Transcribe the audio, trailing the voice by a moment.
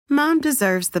Mom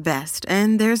deserves the best,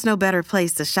 and there's no better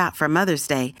place to shop for Mother's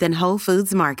Day than Whole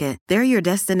Foods Market. They're your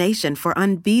destination for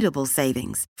unbeatable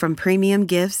savings, from premium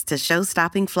gifts to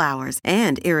show-stopping flowers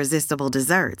and irresistible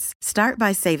desserts. Start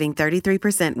by saving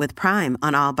 33% with Prime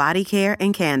on all body care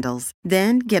and candles.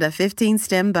 Then get a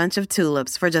 15-stem bunch of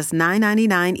tulips for just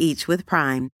 $9.99 each with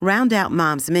Prime. Round out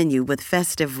Mom's menu with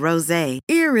festive rosé,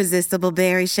 irresistible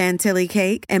berry chantilly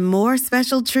cake, and more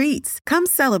special treats. Come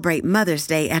celebrate Mother's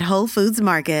Day at Whole Foods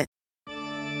Market.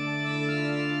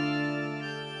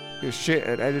 You're shit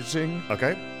at editing.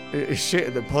 Okay. You're shit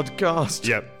at the podcast.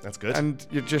 Yep, that's good. And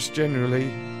you're just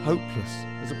generally hopeless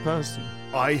as a person.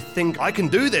 I think I can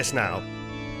do this now.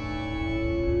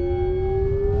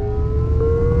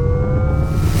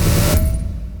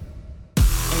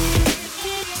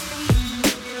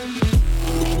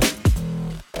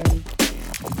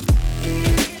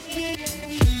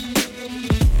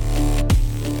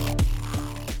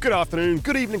 Good afternoon,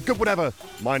 good evening, good whatever.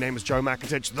 My name is Joe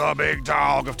McIntyre, the big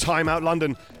dog of Time Out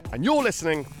London, and you're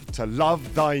listening to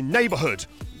Love Thy Neighbourhood,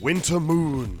 Winter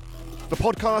Moon, the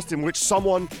podcast in which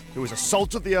someone who is a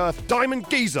salt of the earth diamond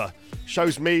geezer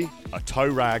shows me a toe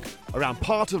rag around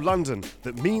part of London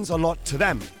that means a lot to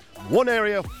them. One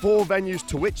area, 4 venues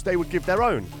to which they would give their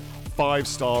own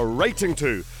 5-star rating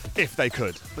to, if they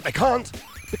could. But they can't,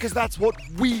 because that's what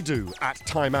we do at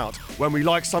Time Out. When we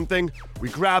like something, we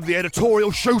grab the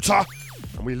editorial shooter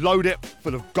and we load it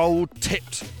full of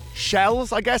gold-tipped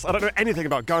shells, I guess. I don't know anything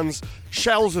about guns.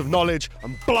 Shells of knowledge,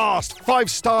 and blast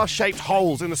 5-star shaped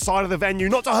holes in the side of the venue,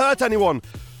 not to hurt anyone,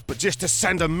 but just to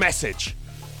send a message.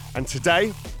 And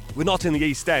today, we're not in the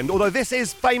East End, although this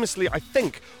is famously, I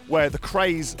think, where the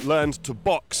Crays learned to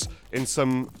box in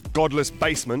some godless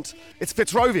basement. It's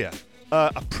Fitzrovia.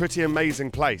 A pretty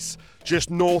amazing place, just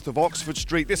north of Oxford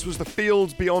Street. This was the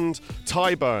fields beyond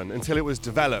Tyburn until it was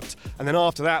developed, and then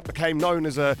after that became known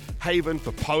as a haven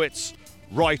for poets,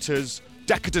 writers,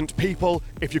 decadent people.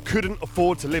 If you couldn't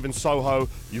afford to live in Soho,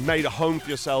 you made a home for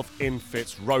yourself in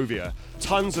Fitzrovia.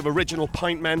 Tons of original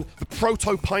pintmen, the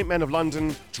proto-pintmen of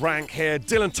London drank here.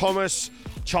 Dylan Thomas,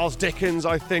 Charles Dickens,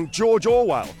 I think, George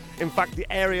Orwell. In fact, the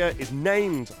area is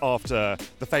named after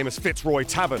the famous Fitzroy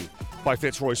Tavern by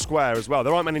Fitzroy Square as well.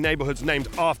 There aren't many neighbourhoods named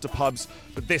after pubs,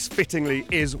 but this fittingly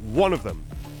is one of them.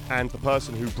 And the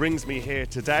person who brings me here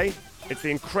today, it's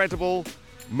the incredible,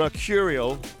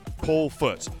 mercurial Paul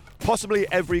Foot. Possibly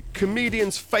every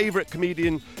comedian's favourite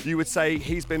comedian, you would say.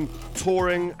 He's been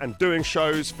touring and doing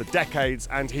shows for decades,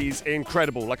 and he's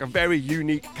incredible, like a very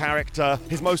unique character.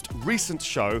 His most recent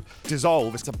show,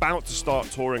 Dissolve, is about to start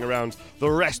touring around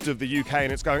the rest of the UK,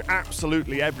 and it's going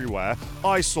absolutely everywhere.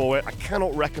 I saw it. I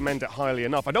cannot recommend it highly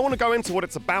enough. I don't want to go into what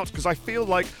it's about because I feel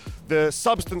like the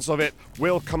substance of it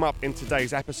will come up in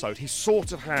today's episode. He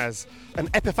sort of has an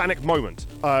epiphanic moment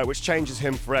which changes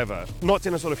him forever. Not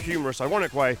in a sort of humorous,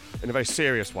 ironic way, in a very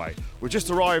serious way. We've just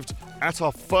arrived at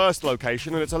our first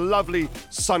location, and it's a lovely,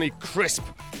 sunny, crisp,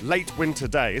 late winter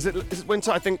day. Is it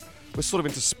winter? I think we're sort of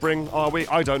into spring, are we?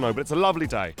 I don't know, but it's a lovely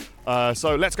day.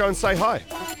 So let's go and say hi.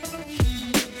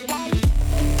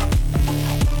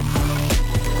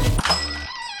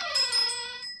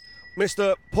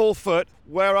 Mr. Paul Foot,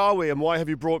 where are we and why have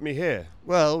you brought me here?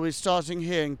 Well, we're starting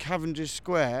here in Cavendish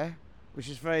Square, which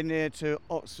is very near to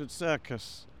Oxford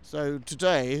Circus. So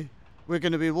today, we're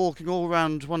going to be walking all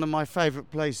around one of my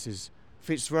favourite places,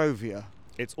 Fitzrovia.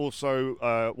 It's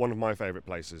also one of my favourite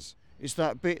places. It's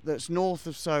that bit that's north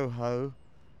of Soho,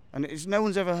 and no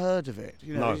one's ever heard of it.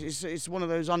 You know, No. It's one of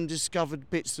those undiscovered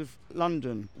bits of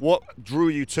London. What drew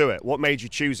you to it? What made you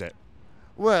choose it?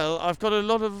 Well, I've got a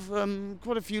lot of,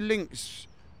 quite a few links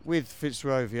with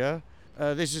Fitzrovia.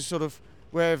 This is sort of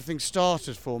where everything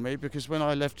started for me, because when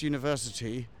I left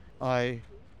university, I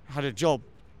had a job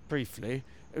briefly.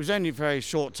 It was only a very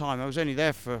short time. I was only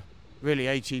there for really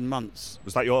 18 months.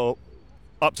 Was that your,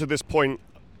 up to this point,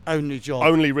 Only job.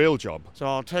 only real job? So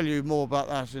I'll tell you more about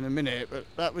that in a minute.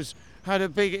 But it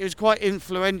was quite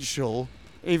influential,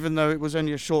 even though it was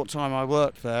only a short time I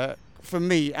worked there, for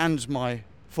me and my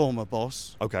former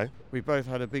boss. Okay. We both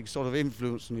had a big sort of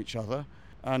influence on each other.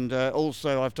 And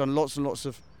also I've done lots and lots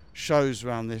of shows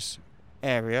around this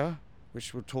area,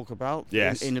 which we'll talk about.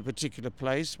 Yes. In a particular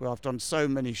place where I've done so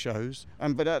many shows.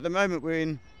 But at the moment we're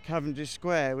in Cavendish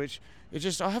Square, which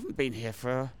I haven't been here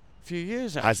for a few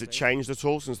years actually. Has it changed at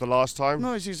all since the last time?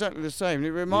 No, it's exactly the same. It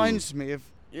reminds me of,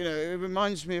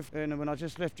 when I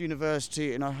just left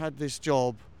university and I had this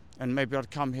job, and maybe I'd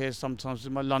come here sometimes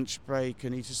with my lunch break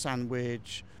and eat a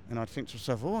sandwich, and I'd think to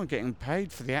myself, I'm getting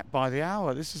paid by the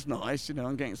hour. This is nice,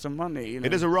 I'm getting some money.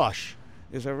 It is a rush.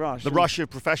 It's a rush. The rush of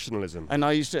professionalism. And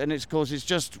it's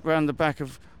just round the back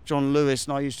of John Lewis,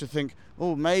 and I used to think,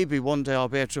 oh, maybe one day I'll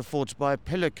be able to afford to buy a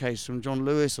pillowcase from John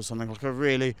Lewis or something, like a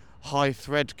really high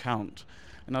thread count.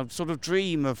 And I'd sort of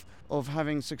dream of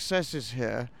having successes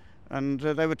here, and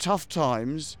they were tough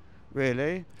times,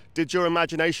 really. Did your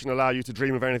imagination allow you to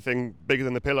dream of anything bigger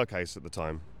than the pillowcase at the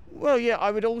time? Well, yeah,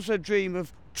 I would also dream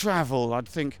of travel. I'd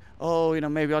think,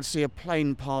 maybe I'd see a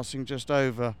plane passing just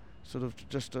over, sort of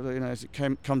as it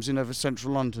comes in over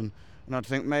central London. And I'd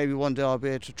think maybe one day I'll be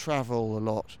able to travel a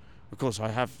lot. Of course,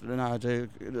 I do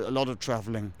a lot of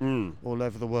travelling all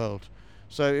over the world.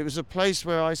 So it was a place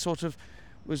where I sort of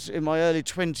was in my early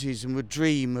 20s and would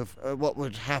dream of what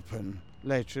would happen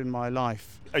later in my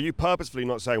life. Are you purposefully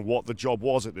not saying what the job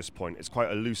was at this point? It's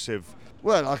quite elusive.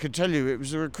 Well, I can tell you it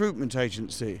was a recruitment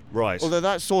agency. Right. Although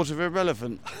that's sort of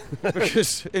irrelevant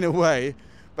because, in a way,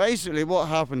 basically what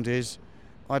happened is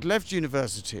I'd left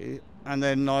university and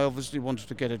then I obviously wanted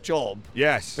to get a job.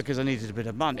 Yes. Because I needed a bit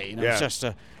of money. Yeah.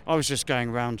 I was just going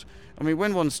around. I mean,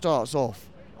 when one starts off,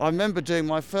 I remember doing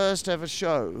my first ever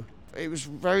show. It was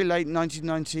very late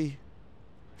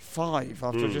 1995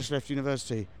 after I just left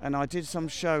university, and I did some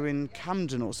show in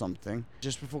Camden or something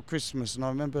just before Christmas, and I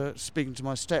remember speaking to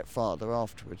my stepfather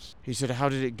afterwards. He said, how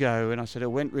did it go? And I said,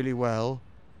 it went really well,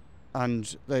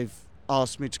 and they've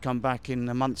asked me to come back in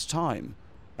a month's time.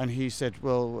 And he said,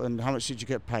 well, and how much did you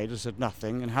get paid? I said,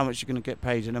 nothing. And how much are you going to get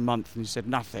paid in a month? And he said,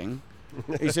 nothing.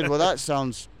 He said, well, that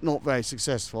sounds not very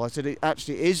successful. I said, it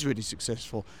actually is really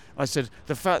successful. I said,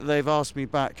 the fact that they've asked me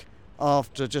back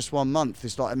after just 1 month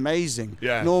is like amazing.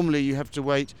 Yeah. Normally you have to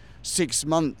wait 6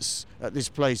 months at this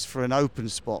place for an open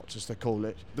spot, as they call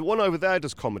it. The one over there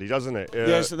does comedy, doesn't it?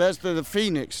 Yeah, so that's the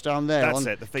Phoenix down there. That's on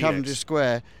it, the Phoenix. Cavendish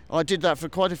Square. I did that for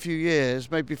quite a few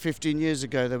years, maybe 15 years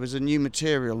ago. There was a new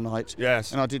material night.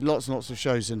 Yes. And I did lots and lots of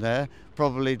shows in there.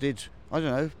 Probably did,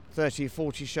 30,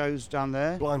 40 shows down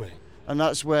there. Blimey. And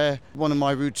that's where one of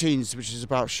my routines, which is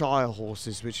about Shire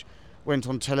horses, which went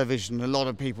on television, a lot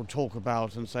of people talk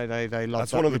about and say they love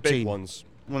That's that one of the routine. big ones.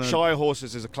 Shire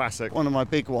horses is a classic. One of my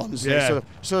big ones. Yeah.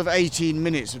 Sort of 18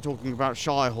 minutes of talking about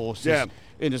Shire horses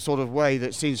in a sort of way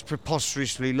that seems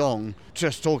preposterously long,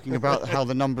 just talking about how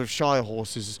the number of Shire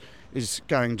horses is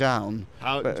going down.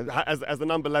 Has the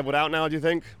number levelled out now, do you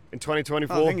think, in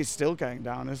 2024? I think it's still going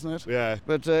down, isn't it? Yeah.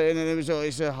 But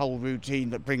it's a whole routine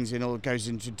that goes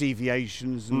into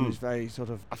deviations and is very sort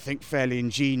of, I think, fairly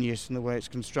ingenious in the way it's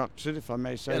constructed, if I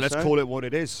may say so. Let's call it what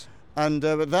it is. And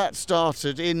but that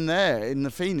started in there, in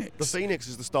the Phoenix. The Phoenix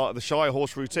is the start of the Shire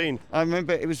horse routine. I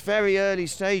remember it was very early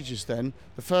stages then.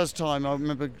 The first time I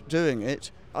remember doing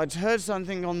it, I'd heard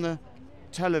something on the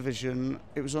television,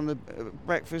 it was on the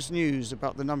breakfast news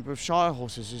about the number of Shire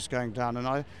horses is going down, and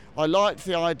I liked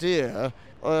the idea.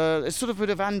 There's sort of a bit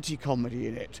of anti-comedy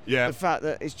in it. Yeah. The fact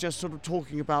that it's just sort of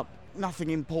talking about nothing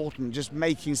important, just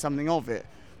making something of it.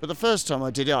 But the first time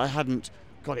I did it, I hadn't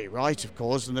got it right, of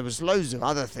course, and there was loads of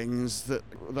other things that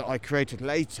I created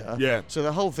later. Yeah. So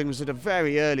the whole thing was at a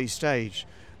very early stage,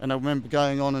 and I remember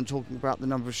going on and talking about the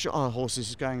number of Shire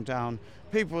horses going down.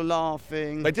 People were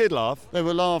laughing. They did laugh. They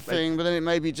were laughing, but then it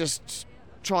maybe just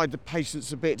tried the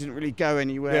patience a bit, didn't really go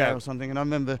anywhere or something. And I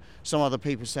remember some other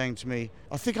people saying to me,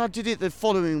 I think I did it the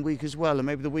following week as well, and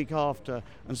maybe the week after,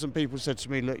 and some people said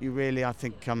to me, look, you really, I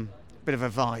think, bit of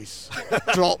advice.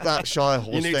 Drop that Shire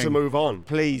horse You thing. need to move on.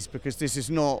 Please, because this is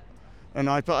not...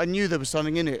 But I knew there was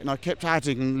something in it, and I kept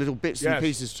adding little bits and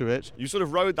pieces to it. You sort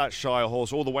of rode that Shire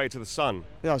horse all the way to the sun.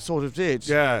 Yeah, I sort of did.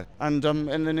 Yeah. And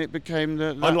then it became the...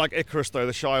 Unlike Icarus, though,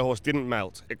 the Shire horse didn't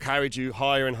melt. It carried you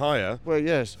higher and higher. Well,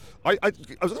 yes. I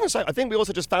was going to say, I think we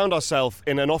also just found ourselves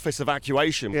in an office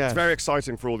evacuation. Yes. It's very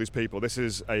exciting for all these people. This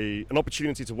is an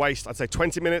opportunity to waste, I'd say,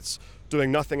 20 minutes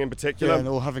doing nothing in particular. Yeah, and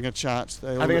all having a chat.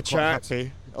 They all having look a chat. Quite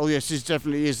happy. Oh, yes, this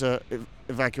definitely is a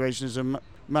evacuation. There's a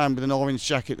man with an orange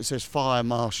jacket that says Fire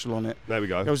Marshal on it. There we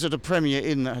go. I was at a Premier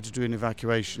Inn that had to do an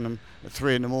evacuation at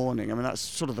 3 a.m. I mean, that's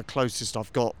sort of the closest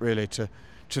I've got, really, to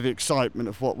the excitement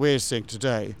of what we're seeing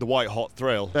today. The white hot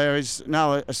thrill. There is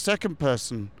now a second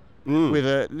person with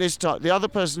this type. The other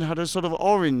person had a sort of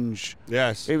orange.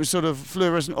 Yes. It was sort of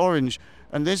fluorescent orange.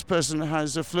 And this person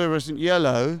has a fluorescent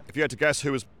yellow. If you had to guess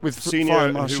who was with senior Fire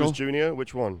and who Marshal. was junior,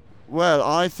 which one? Well,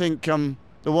 I think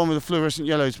the one with the fluorescent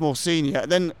yellow is more senior.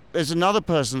 Then there's another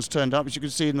person's turned up, as you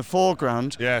can see in the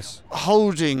foreground, Yes.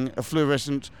 holding a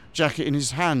fluorescent jacket in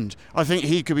his hand. I think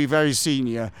he could be very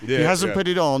senior. Yeah, he hasn't yeah. put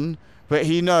it on, but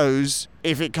he knows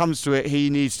if it comes to it,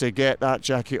 he needs to get that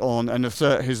jacket on and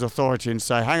assert his authority and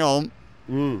say, hang on.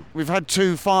 We've had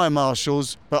 2 fire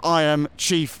marshals, but I am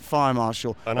Chief Fire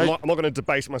Marshal. And I'm not going to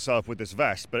debase myself with this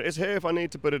vest, but it's here if I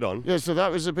need to put it on. Yeah, so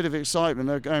that was a bit of excitement.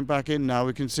 They're going back in now.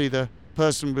 We can see the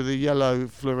person with the yellow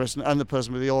fluorescent and the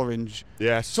person with the orange.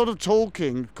 Yes. Sort of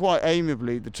talking quite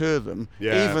amiably, the two of them,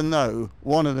 even though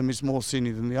one of them is more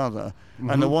senior than the other.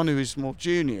 And the one who is more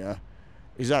junior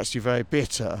is actually very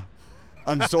bitter.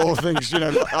 And sort of thinks,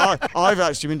 I've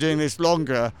actually been doing this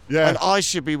longer, and I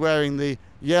should be wearing the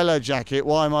yellow jacket.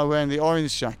 Why am I wearing the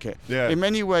orange jacket? Yeah. In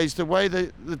many ways, the way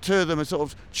the two of them are sort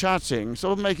of chatting,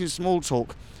 sort of making small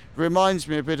talk, reminds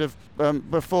me a bit of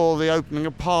before the opening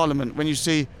of Parliament, when you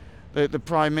see the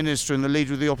Prime Minister and the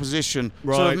Leader of the Opposition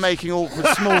sort of making awkward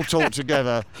small talk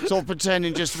together, sort of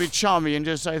pretending just to be chummy and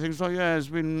just say things like, it's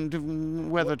been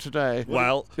different weather today.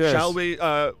 Well, shall we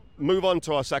move on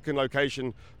to our second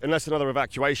location? Unless another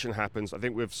evacuation happens, I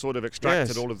think we've sort of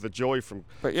extracted all of the joy from.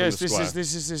 But yes, from the square.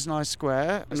 this is this nice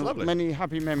square, It's lovely. Many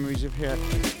happy memories of here.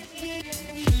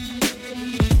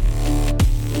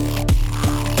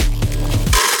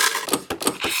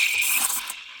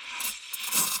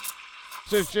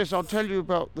 So I'll tell you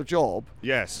about the job.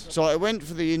 Yes. So I went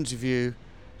for the interview,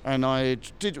 and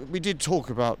we did talk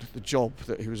about the job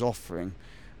that he was offering.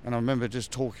 And I remember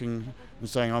just talking and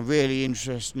saying, I'm really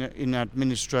interested in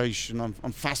administration.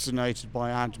 I'm fascinated by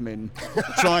admin.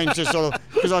 Trying to sort of,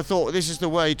 because I thought this is the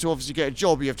way to obviously get a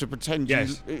job. You have to pretend you're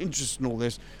interested in all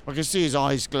this. I could see his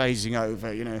eyes glazing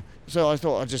over, So I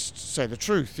thought I'd just say the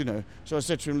truth, So I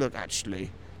said to him, look,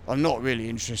 actually, I'm not really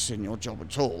interested in your job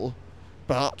at all,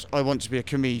 but I want to be a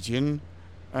comedian,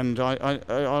 and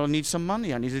I need some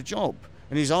money. I need a job.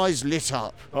 And his eyes lit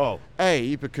up. Oh.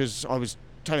 A, because I was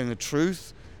telling the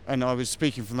truth, and I was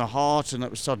speaking from the heart, and that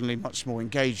was suddenly much more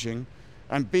engaging.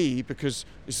 And B, because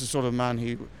it's the sort of man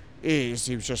he was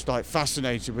just like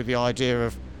fascinated with the idea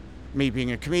of me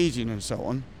being a comedian and so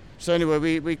on. So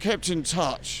anyway, we kept in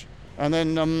touch, and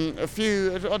then a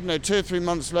few, 2 or 3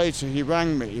 months later, he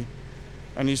rang me,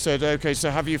 and he said, okay, so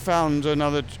have you found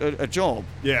a job?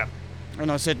 Yeah.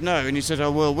 And I said no, and he said,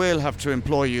 oh, well, we'll have to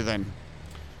employ you then.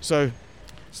 So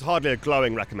it's hardly a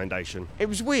glowing recommendation. It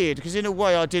was weird, because in a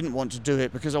way I didn't want to do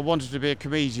it, because I wanted to be a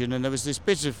comedian, and there was this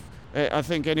bit of, I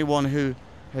think anyone who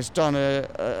has done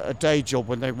a day job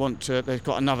when they've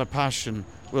got another passion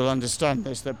will understand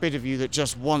this, that bit of you that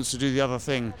just wants to do the other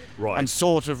thing and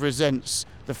sort of resents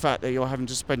the fact that you're having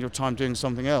to spend your time doing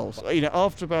something else.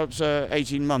 After about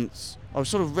 18 months, I was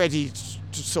sort of ready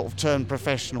to sort of turn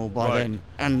professional by then,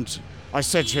 and I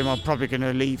said to him, I'm probably going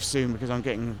to leave soon because I'm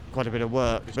getting quite a bit of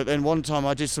work. But then one time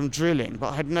I did some drilling, but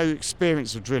I had no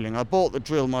experience of drilling. I bought the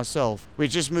drill myself. We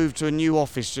just moved to a new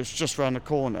office just around the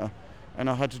corner, and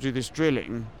I had to do this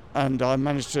drilling. And I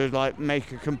managed to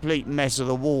make a complete mess of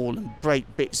the wall and break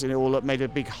bits in it all up, made a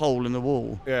big hole in the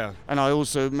wall. Yeah. And I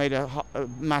also made a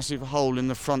massive hole in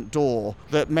the front door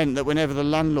that meant that whenever the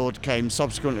landlord came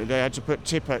subsequently, they had to put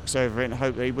Tipp-Ex over it and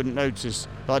hope that he wouldn't notice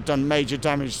that I'd done major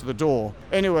damage to the door.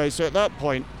 Anyway, so at that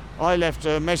point, I left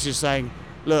a message saying,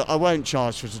 look, I won't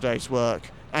charge for today's work.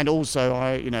 And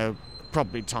also,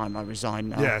 probably time I resign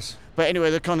now. Yes. But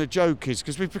anyway, the kind of joke is,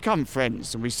 because we've become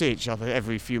friends and we see each other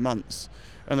every few months,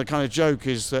 and the kind of joke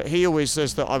is that he always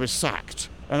says that I was sacked,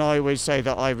 and I always say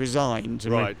that I resigned.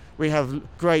 And we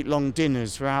have great long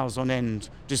dinners for hours on end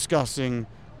discussing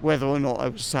whether or not I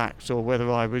was sacked or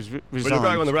whether I was resigned. Well, you're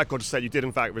going on the record to say you did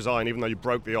in fact resign, even though you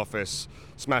broke the office,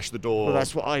 smashed the door. Well,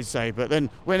 that's what I say. But then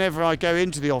whenever I go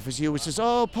into the office, he always says,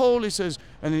 oh, Paul, he says,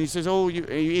 and then he says,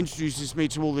 he introduces me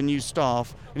to all the new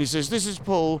staff, and he says, this is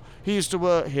Paul, he used to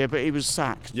work here, but he was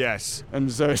sacked. Yes.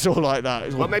 And so it's all like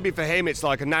that. Well, maybe for him it's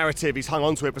like a narrative, he's hung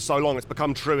on to it for so long, it's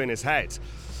become true in his head.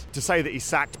 To say that he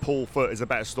sacked Paul Foot is a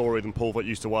better story than Paul Foot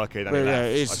used to work here than he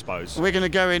left, I suppose. We're going to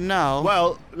go in now.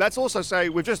 Well, let's also say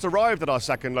we've just arrived at our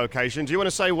second location. Do you want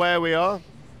to say where we are?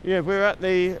 Yeah, we're at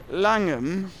the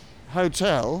Langham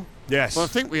Hotel. Yes. Well, I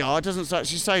think we are. It doesn't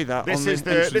actually say that. This is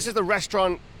the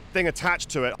restaurant thing attached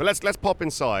to it. But let's pop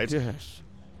inside. Yes.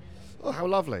 Oh, how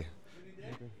lovely.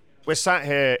 We're sat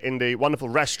here in the wonderful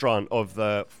restaurant of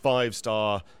the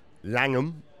 5-star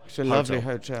Langham. It's a lovely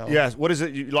hotel. Yes. What is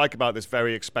it you like about this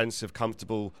very expensive,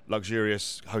 comfortable,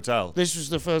 luxurious hotel? This was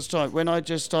the first time when I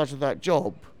just started that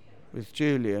job with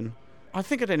Julian. I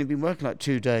think I'd only been working like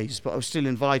 2 days, but I was still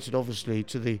invited, obviously,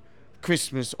 to the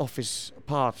Christmas office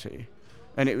party.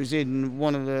 And it was in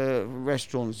one of the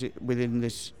restaurants within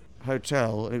this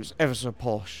hotel. And it was ever so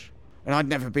posh. And I'd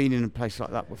never been in a place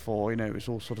like that before. It was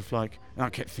all sort of like... And I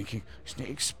kept thinking, isn't it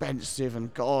expensive?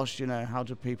 And gosh, how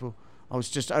do people... I was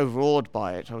just overawed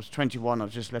by it. I was 21, I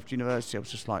just left university. I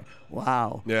was just like,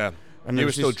 wow. Yeah. And you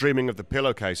were still dreaming of the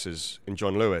pillowcases in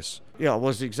John Lewis. Yeah, I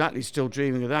was exactly still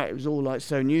dreaming of that. It was all like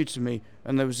so new to me.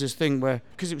 And there was this thing where,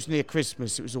 because it was near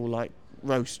Christmas, it was all like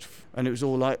roast. And it was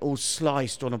all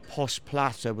sliced on a posh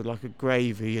platter with like a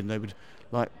gravy. And they would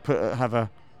like have a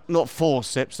not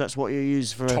forceps. That's what you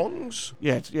use for Tongs?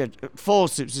 Yeah.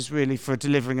 Forceps is really for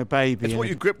delivering a baby. It's what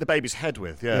you grip the baby's head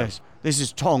with, yeah. Yes. This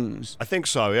is tongs. I think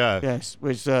so, yeah. Yes,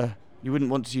 which you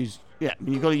wouldn't want to use. Yeah,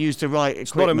 you've got to use the right equipment.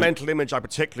 It's not a mental image I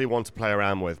particularly want to play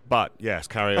around with, but yes,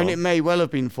 carry on. And it may well have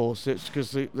been forceps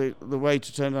because the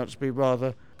weight turned out to be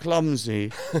rather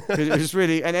clumsy. It was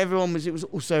really, and everyone was. It was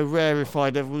also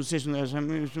rarefied. Everyone was sitting there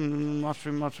saying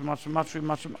muttering,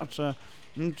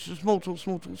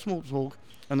 small talk.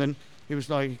 And then he was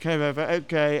like, he came over,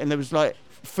 okay, and there was like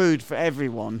food for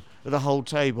everyone at the whole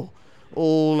table,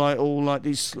 all like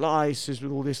these slices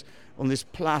with all this on this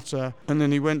platter, and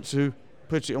then he went to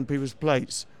put it on people's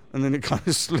plates, and then it kind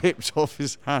of slipped off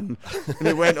his hand, and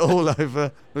it went all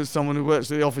over. There's someone who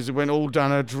works at the office. It went all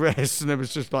down her dress, and there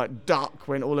was just like duck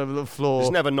went all over the floor.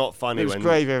 It's never not funny. It was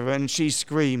gravy everywhere, and she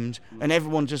screamed, and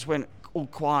everyone just went all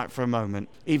quiet for a moment.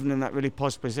 Even in that really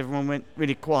posh place, everyone went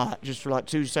really quiet just for like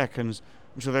 2 seconds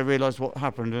until they realised what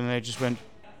happened, and they just went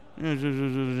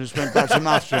back to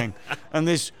muttering. And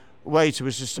this waiter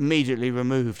was just immediately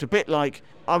removed. A bit like,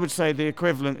 I would say the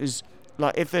equivalent is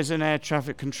like if there's an air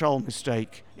traffic control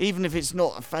mistake, even if it's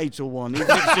not a fatal one,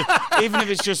 even if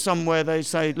it's just somewhere they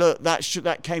say, look,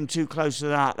 that came too close to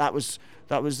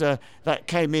that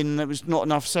came in, there was not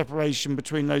enough separation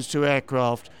between those two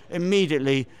aircraft.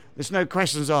 Immediately, there's no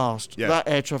questions asked. Yeah. That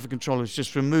air traffic controller is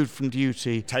just removed from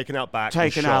duty, taken out back,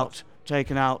 taken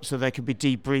out so they can be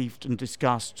debriefed and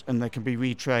discussed, and they can be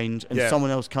retrained, and someone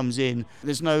else comes in.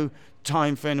 There's no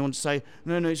time for anyone to say,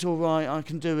 no, it's all right, I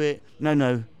can do it.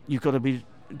 No, you've got to be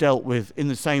dealt with in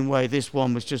the same way this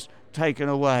one was just taken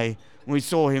away. We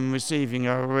saw him receiving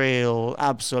a real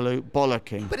absolute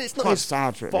bollocking. But it's not quite his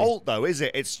sad, really. fault, though, is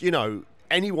it? It's,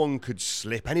 anyone could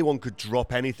slip, anyone could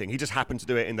drop anything. He just happened to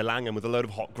do it in the Langham with a load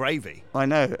of hot gravy. I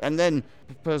know. And then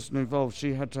the person involved,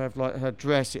 she had to have like her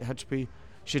dress, she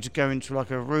had to go into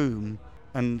like a room,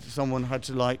 and someone had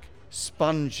to like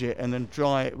sponge it and then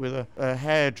dry it with a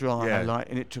hairdryer,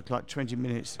 and it took like 20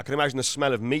 minutes. I can imagine the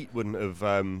smell of meat wouldn't have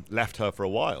left her for a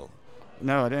while.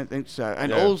 No, I don't think so.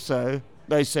 And also,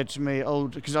 they said to me,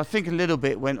 because I think a little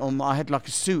bit went on, I had like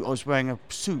a suit, I was wearing a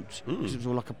suit, because it was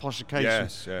all like a posh occasion.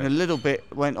 Yes, yeah. And a little bit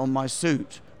went on my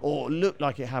suit, or it looked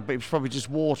like it had, but it was probably just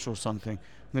water or something.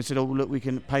 And they said, look, we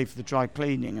can pay for the dry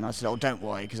cleaning. And I said, don't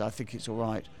worry, because I think it's all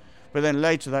right. But then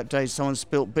later that day, someone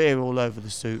spilt beer all over the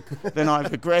suit. Then I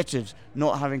regretted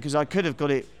not having, because I could have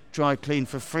got it dry cleaned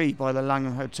for free by the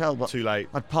Langham Hotel, but too late.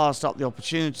 I'd passed up the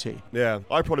opportunity. Yeah,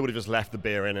 I probably would have just left the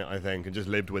beer in it, I think, and just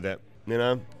lived with it,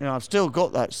 I've still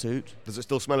got that suit. Does it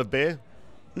still smell of beer?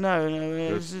 No,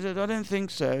 I don't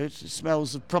think so. It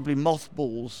smells of probably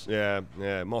mothballs. Yeah,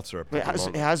 moths are a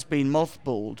It has been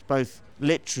mothballed, both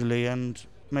literally and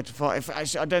metaphorically.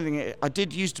 Actually, I don't think I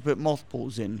did used to put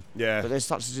mothballs in. Yeah. But there's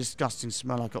such a disgusting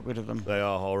smell, I got rid of them. They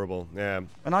are horrible, yeah.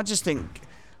 And I just think,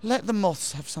 let the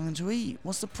moths have something to eat.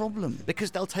 What's the problem?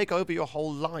 Because they'll take over your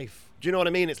whole life. Do you know what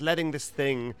I mean? It's letting this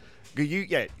thing...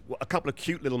 a couple of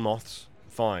cute little moths,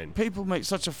 fine. People make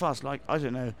such a fuss, like, I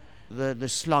don't know, the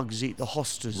slugs eat the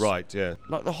hostas. Right, yeah.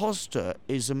 Like, the hosta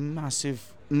is a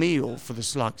massive meal for the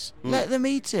slugs. Let them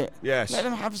eat it. Yes. Let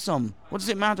them have some. What does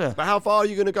it matter? But how far are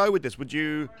you going to go with this? Would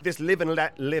you... This live and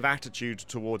let live attitude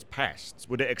towards pests,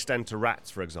 would it extend to rats,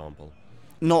 for example?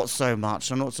 Not so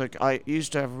much. I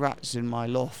used to have rats in my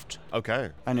loft.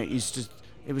 Okay. And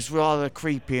it was rather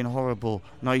creepy and horrible.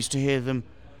 And I used to hear them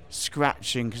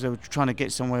scratching because they were trying to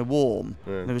get somewhere warm.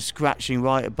 Yeah. They were scratching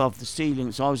right above the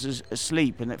ceiling. So I was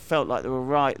asleep, and it felt like they were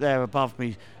right there above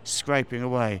me, scraping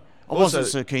away. I wasn't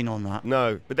so keen on that.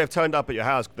 No, but they've turned up at your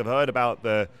house. They've heard about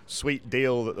the sweet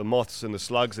deal that the moths and the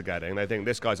slugs are getting. They think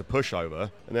this guy's a pushover,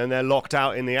 and then they're locked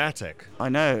out in the attic. I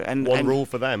know. And One rule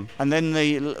for them. And then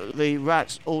the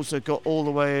rats also got all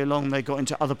the way along. They got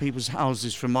into other people's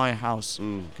houses from my house,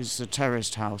 because it's a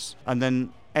terraced house. And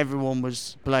then everyone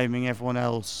was blaming everyone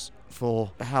else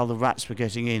for how the rats were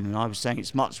getting in, and I was saying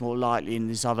it's much more likely in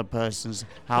this other person's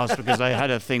house because they had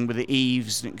a thing with the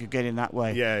eaves and it could get in that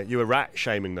way. Yeah, you were rat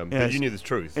shaming them, yes. But you knew the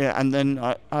truth. Yeah, and then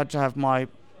I had to have my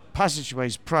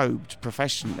passageways probed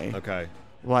professionally. Okay.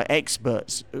 By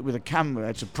experts with a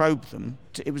camera to probe them.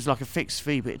 It was like a fixed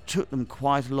fee, but it took them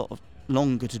quite a lot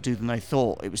longer to do than they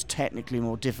thought. It was technically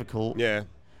more difficult. Yeah.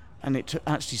 And it took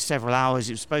actually several hours.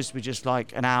 It was supposed to be just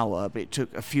like an hour, but it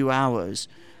took a few hours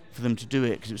for them to do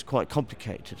it because it was quite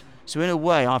complicated. So in a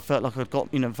way, I felt like I'd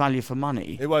got value for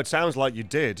money. Well, it sounds like you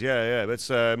did, yeah. But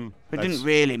it didn't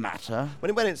really matter.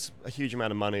 When it's a huge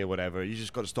amount of money or whatever, you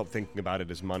just got to stop thinking about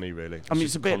it as money, really.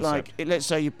 It's a bit like, let's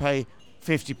say you pay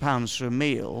 £50 for a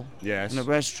meal in a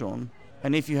restaurant,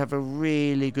 and if you have a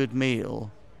really good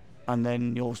meal, and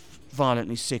then you're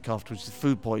violently sick afterwards with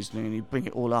food poisoning and you bring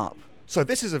it all up. So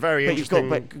this is a very interesting...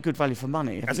 But you've got good value for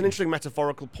money. That's an interesting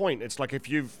metaphorical point. It's like if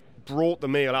you've brought the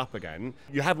meal up again,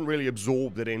 you haven't really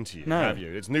absorbed it into you, have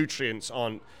you? Its nutrients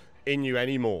aren't in you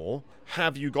anymore.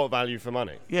 Have you got value for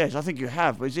money? Yes, I think you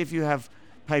have. Whereas if you have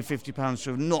paid £50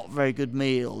 for a not very good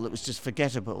meal that was just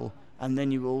forgettable, and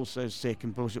then you were also sick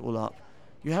and brought it all up,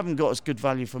 you haven't got as good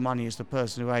value for money as the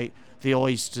person who ate the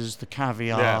oysters, the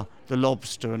caviar, the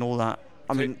lobster and all that.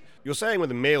 I mean, you're saying with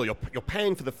a meal, you're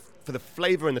paying for the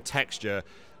flavour and the texture.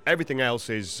 Everything else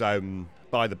is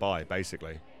by the by,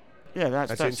 basically. Yeah,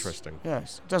 that's interesting.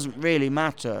 Yes, it doesn't really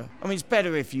matter. I mean, it's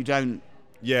better if you don't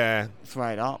throw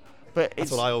it up. But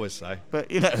that's what I always say. But,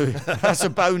 that's a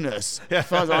bonus. As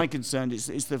far as I'm concerned,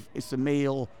 it's the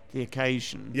meal, the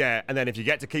occasion. Yeah, and then if you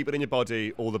get to keep it in your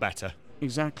body, all the better.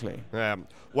 Exactly.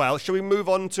 Well, shall we move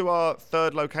on to our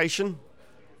third location?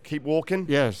 Keep walking?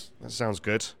 Yes. That sounds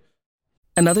good.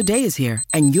 Another day is here,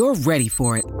 and you're ready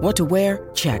for it. What to wear?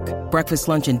 Check. Breakfast,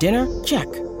 lunch, and dinner? Check.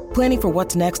 Planning for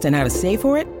what's next and how to save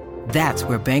for it? That's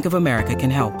where Bank of America can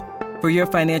help. For your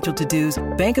financial to-dos,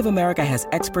 Bank of America has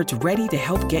experts ready to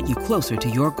help get you closer to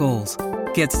your goals.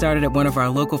 Get started at one of our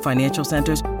local financial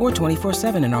centers or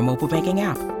 24/7 in our mobile banking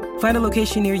app. Find a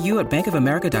location near you at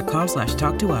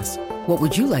bankofamerica.com/talktous. What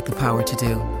would you like the power to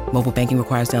do? Mobile banking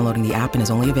requires downloading the app and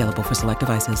is only available for select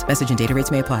devices. Message and data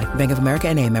rates may apply. Bank of America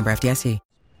N.A., member FDIC.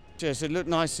 Yes, it looked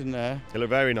nice in there. It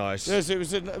looked very nice. Yes, it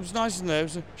was nice in there. It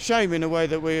was a shame in a way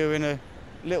that we were in a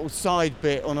little side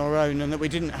bit on our own and that we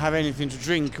didn't have anything to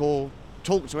drink or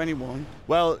talk to anyone.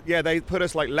 Well, yeah, they put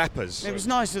us like lepers. It was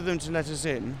nice of them to let us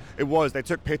in. It was. They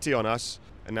took pity on us,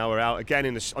 and now we're out again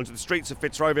onto the streets of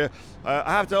Fitzrovia.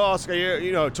 I have to ask,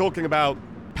 talking about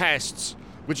pests,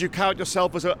 would you count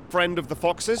yourself as a friend of the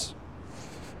foxes?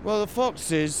 Well, the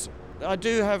foxes, I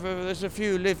do have, there's a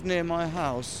few live near my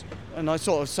house, and I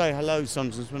sort of say hello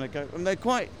sometimes when I go. And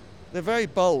they're very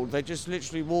bold. They just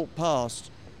literally walk past.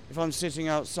 If I'm sitting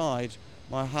outside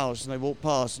my house and they walk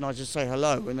past and I just say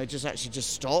hello and they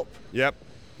just stop. Yep.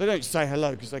 They don't say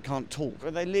hello because they can't talk,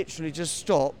 but they literally just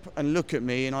stop and look at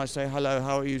me and I say, hello,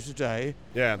 how are you today?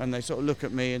 Yeah. And they sort of look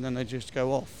at me and then they just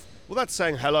go off. Well, that's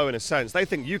saying hello in a sense. They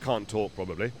think you can't talk,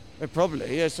 probably.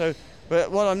 Probably, yeah. So, but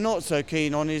what I'm not so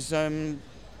keen on is the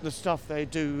stuff they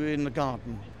do in the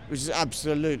garden, which is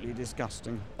absolutely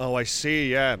disgusting. Oh, I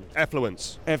see, yeah.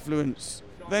 Effluence.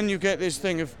 Then you get this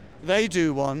thing of they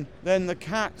do one, then the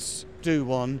cats do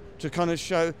one to kind of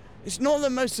show it's not the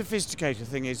most sophisticated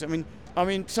thing is. I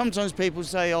mean, sometimes people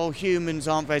say, oh, humans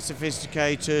aren't very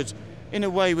sophisticated. In a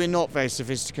way, we're not very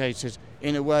sophisticated.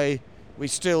 In a way, we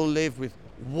still live with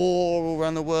war all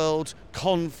around the world,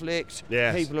 conflict,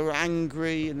 people are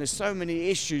angry, and there's so many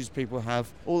issues people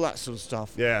have, all that sort of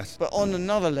stuff. Yes. But on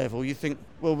another level, you think,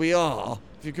 well, we are.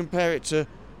 If you compare it to,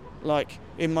 like,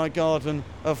 in my garden,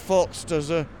 a fox does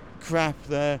a crap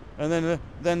there, and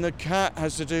then the cat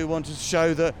has to do one to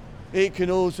show that it can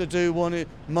also do one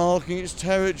marking its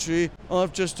territory.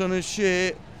 I've just done a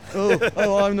shit.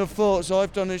 Oh, I'm the fox.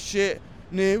 I've done a shit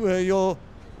near where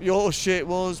your shit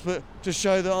was, but to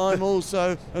show that I'm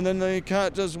also. And then the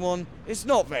cat does one. It's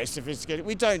not very sophisticated.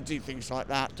 We don't do things like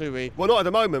that, do we? Well, not at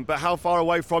the moment, but how far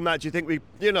away from that do you think we,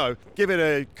 give it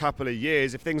a couple of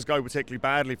years, if things go particularly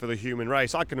badly for the human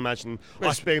race, I can imagine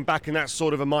us being back in that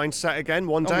sort of a mindset again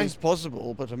one day? It's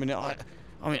possible, but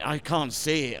I can't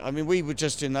see it. We were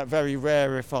just in that very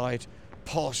rarefied,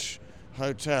 posh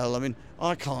hotel.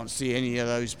 I can't see any of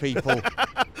those people.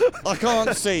 I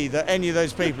can't see that any of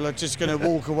those people are just going to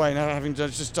walk away now having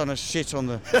just done a shit on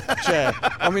the chair.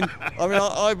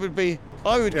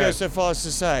 I would go so far as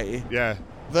to say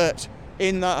that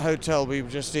in that hotel we were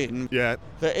just in,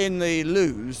 that in the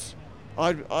loos,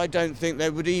 I don't think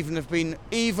there would even have been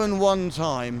even one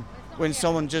time when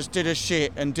someone just did a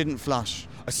shit and didn't flush.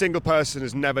 A single person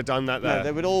has never done that there? No,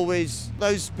 they would always,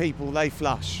 those people, they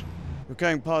flush. We're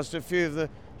going past a few of the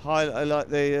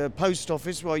post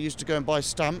office where I used to go and buy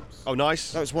stamps. Oh,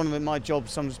 nice. That was one of my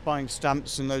jobs, sometimes buying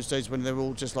stamps in those days when they were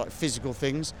all just like physical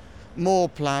things. More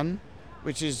Plan,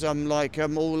 which is all like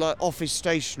office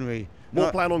stationery.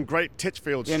 More Plan on Great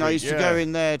Titchfield Street. I used to go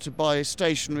in there to buy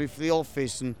stationery for the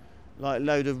office and like a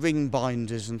load of ring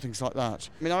binders and things like that.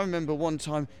 I remember one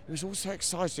time, it was all so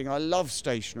exciting. I love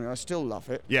stationery, I still love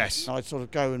it. Yes. I'd sort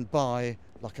of go and buy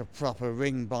like a proper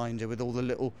ring binder with all the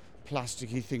little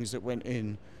plasticky things that went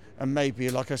in. and maybe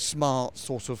like a smart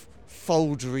sort of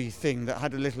foldery thing that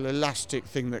had a little elastic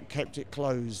thing that kept it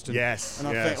closed. And, Yes. And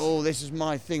I think, oh, this is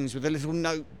my things with a little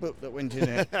notebook that went in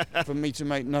it for me to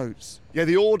make notes. Yeah,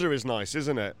 the order is nice,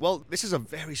 isn't it? Well, this is a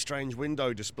very strange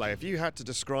window display. If you had to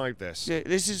describe this. Yeah,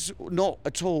 this is not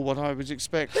at all what I was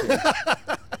expecting.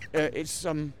 It's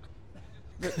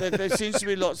there seems to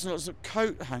be lots and lots of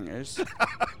coat hangers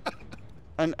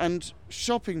and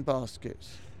shopping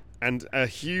baskets And a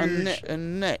huge...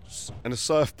 and nets. And a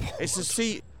surfboard. It's a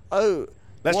sea. Oh,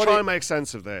 Let's try and make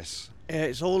sense of this.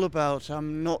 It's all about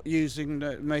not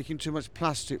making too much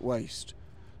plastic waste.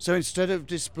 So instead of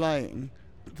displaying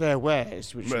their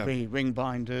wares, which would be ring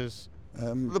binders,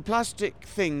 the plastic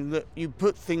thing that you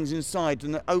put things inside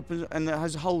and that opens and that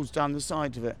has holes down the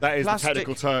side of it. That is the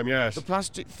technical term, yes. The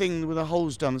plastic thing with the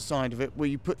holes down the side of it where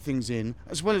you put things in,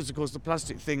 as well as, of course, the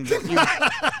plastic thing that you...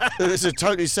 It's a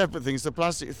totally separate thing. It's the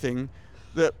plastic thing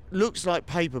that looks like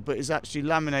paper but is actually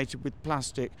laminated with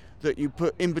plastic that you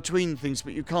put in between things,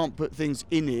 but you can't put things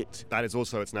in it. That is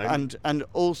also its name. And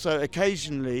also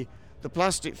occasionally the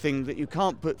plastic thing that you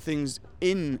can't put things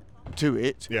into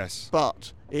it. Yes.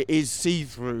 But it is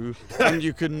see-through and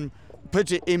you can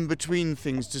put it in between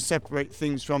things to separate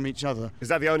things from each other. Is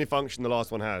that the only function the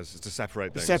last one has, is to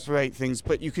separate things? Separate things,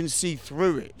 but you can see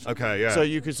through it. Okay, yeah. So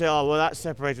you could say, oh, well, that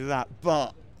separated that,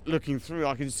 but looking through,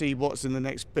 I can see what's in the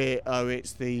next bit. Oh,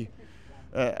 it's the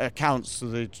accounts for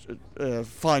the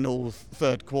final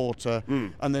third quarter,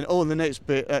 and then in the next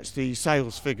bit, that's the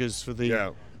sales figures for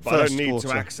the but I first don't need quarter.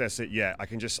 to access it yet. I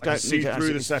can just Need see to through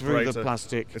the access it. separator. It's through the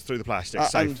plastic. It's through the plastic.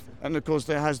 Safe. And of course,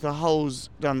 there has the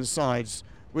holes down the sides,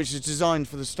 which is designed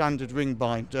for the standard ring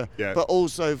binder, but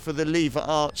also for the lever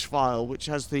arch file, which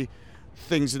has the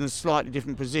things in a slightly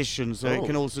different position, so it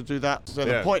can also do that. So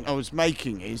the point I was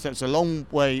making is that's a long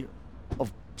way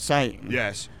of saying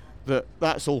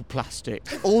that's all plastic.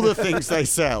 All the things they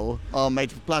sell are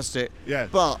made of plastic. Yeah.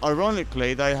 But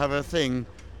ironically, they have a thing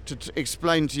to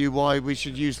explain to you why we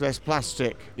should use less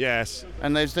plastic. Yes.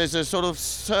 And there's a sort of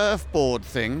surfboard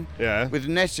thing with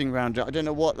netting around it. I don't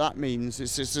know what that means.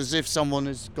 It's as if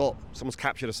someone's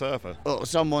captured a surfer. Or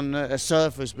a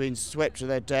surfer's been swept to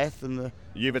their death, and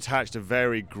You've attached a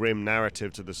very grim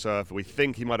narrative to the surfer. We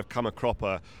think he might have come a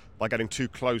cropper by getting too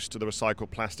close to the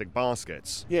recycled plastic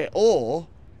baskets. Yeah, or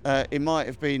it might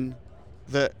have been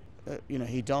that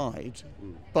he died,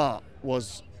 but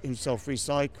was himself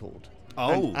recycled.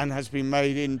 Oh. And has been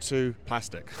made into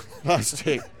plastic.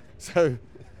 So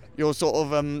you're sort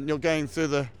of you're going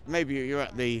through maybe you're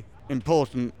at the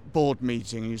important board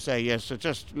meeting and you say, yes, I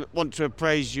just want to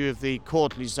appraise you of the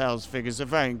quarterly sales figures. They're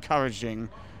very encouraging.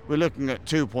 We're looking at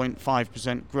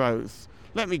 2.5% growth.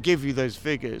 Let me give you those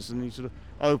figures. And you sort of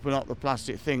open up the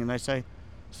plastic thing and they say,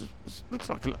 it looks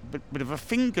like a bit of a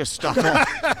finger stuck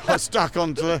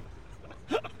onto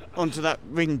that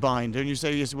ring binder. And you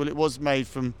say, yes, well, it was made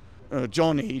from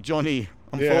Johnny,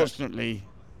 unfortunately,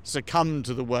 succumbed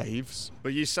to the waves.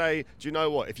 But you say, do you know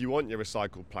what? If you want your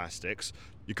recycled plastics,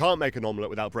 you can't make an omelette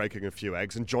without breaking a few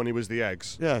eggs, and Johnny was the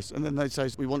eggs. Yes, and then they say,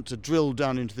 we want to drill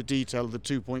down into the detail of the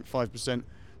 2.5%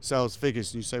 sales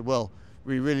figures. And you say, well,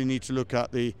 we really need to look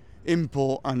at the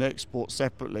import and export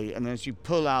separately. And then as you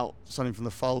pull out something from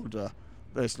the folder,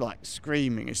 there's like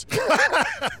screaming. It's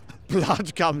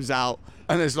blood comes out.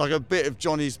 And there's like a bit of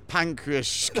Johnny's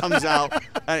pancreas comes out,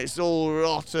 and it's all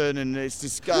rotten and it's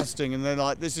disgusting. And they're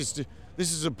like, "This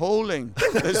is appalling."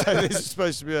 This is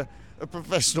supposed to be a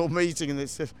professional meeting, and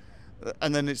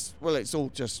then it's all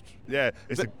just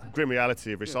it's the grim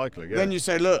reality of recycling. Yeah. Then you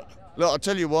say, "Look, I'll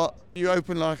tell you what." You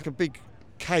open like a big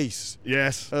case.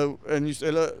 Yes. And you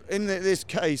say, "Look, in this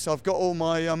case, I've got all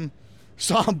my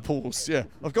samples. Yeah,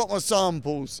 I've got my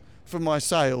samples from my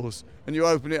sales." And you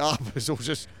open it up, it's all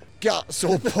just guts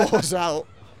all pours out.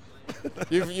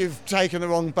 You've taken the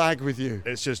wrong bag with you.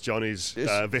 It's just Johnny's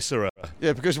viscera.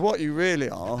 Yeah, because what you really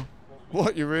are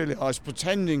is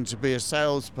pretending to be a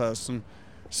salesperson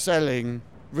selling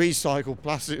recycled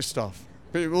plastic stuff.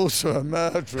 But you're also a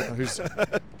murderer who's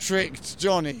tricked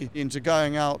Johnny into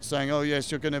going out saying, oh yes,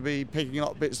 you're going to be picking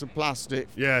up bits of plastic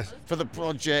for the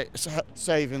project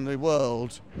saving the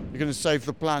world. You're going to save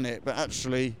the planet, but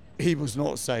actually he was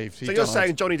not saved. He so died. You're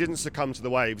saying Johnny didn't succumb to the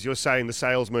waves. You're saying the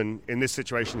salesman in this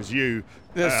situation is you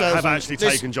have actually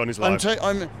taken Johnny's life.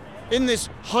 I'm in this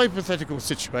hypothetical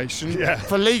situation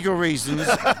for legal reasons.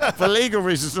 For legal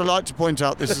reasons, I'd like to point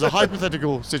out this is a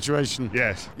hypothetical situation.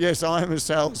 Yes, I am a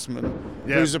salesman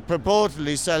who's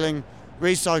purportedly selling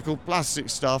recycled plastic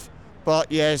stuff.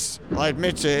 But yes, I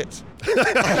admit it.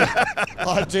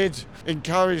 I did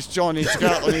encourage Johnny to go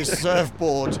out on his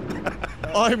surfboard.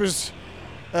 I was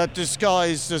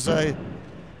disguised as a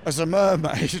as a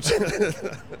mermaid.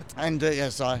 And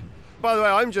yes, By the way,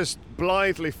 I'm just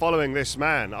blithely following this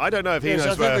man. I don't know if he knows I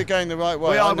think where... we're going the right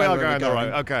way. We are where going we're the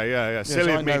right. Okay, yeah. Yes,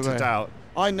 Silly I of me know to where. doubt.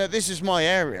 I know this is my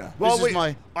area. Well, this is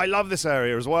my. I love this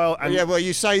area as well. And Yeah, well,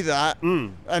 you say that,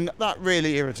 and that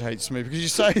really irritates me because you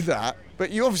say that, but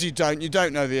you obviously don't. You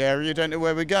don't know the area. You don't know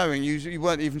where we're going. You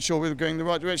weren't even sure we were going the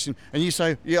right direction. And you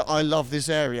say, yeah, I love this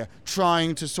area,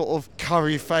 trying to sort of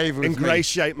curry favour with me.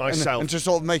 Ingratiate myself. And to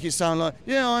sort of make it sound like,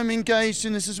 yeah, I'm engaged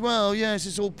in this as well. Yes,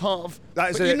 it's all part of...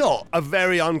 That is but you're not. a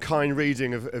very unkind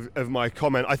reading of my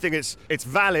comment. I think it's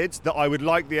valid that I would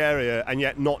like the area and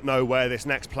yet not know where this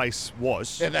next place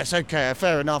was. Yeah, that's okay.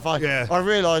 Fair enough. I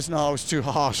realised now I was too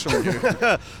harsh on you.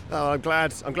 Oh, I'm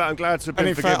glad to have been And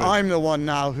in forgiven. fact, I'm the one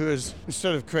now who has,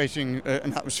 instead of creating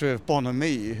an atmosphere of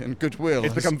bonhomie and goodwill,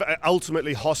 It's become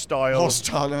ultimately hostile.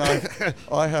 and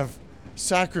I have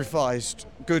sacrificed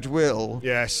goodwill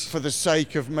Yes. for the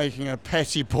sake of making a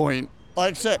petty point. I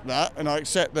accept that, and I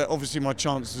accept that obviously my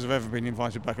chances of ever being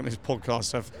invited back on this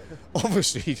podcast have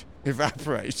obviously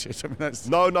evaporated. I mean, that's...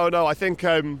 No. I think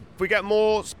if we get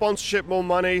more sponsorship, more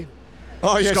money,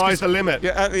 yes, sky's the limit.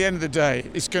 Yeah, at the end of the day,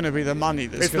 it's going to be the money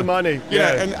that's It's the money,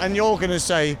 yeah. And you're going to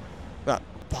say, that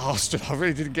bastard, I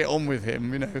really didn't get on with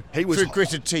him, He was through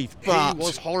gritted teeth. But he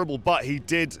was horrible, but he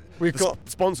did. We've the got-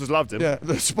 sponsors loved him. yeah,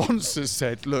 the sponsors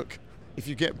said, look, if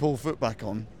you get Paul Foot back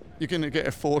on, you're going to get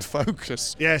a Ford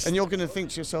Focus. Yes. And you're going to think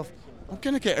to yourself, I'm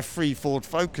going to get a free Ford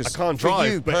Focus. I can't for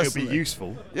drive, you but it'll be personally."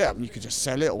 useful. Yeah, and you could just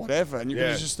sell it or whatever, and you're Yeah.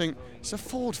 going to just think, it's a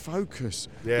Ford Focus.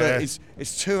 Yeah. But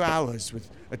it's 2 hours with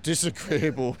a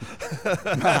disagreeable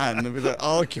man with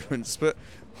arguments, but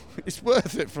it's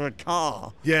worth it for a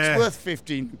car. Yeah. It's worth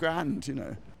 15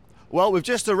 grand, Well, we've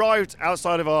just arrived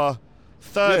outside of our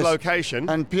third Yes. location.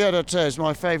 And Pierre d'Arter is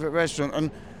my favourite restaurant,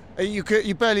 and you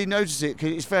barely notice it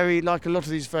because it's very, like a lot of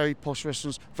these very posh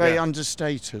restaurants, very Yeah.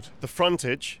 understated, The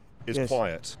frontage is Yes.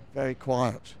 quiet. very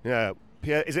quiet. Yeah.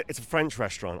 Pierre, it's a French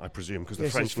restaurant, I presume, because the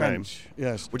Yes, French it's name. French.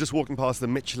 Yes. We're just walking past the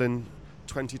Michelin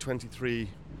 2023.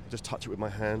 Just touch it with my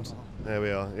hand. There we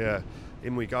are. Yeah.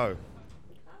 In we go.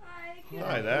 Hi,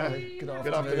 Hi there. afternoon.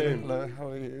 Good afternoon. Hello, how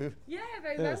are you? Yeah,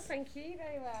 very well, Yes. thank you,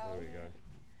 very well. There we go.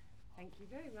 Thank you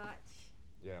very much.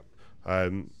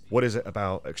 Yeah. What is it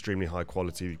about extremely high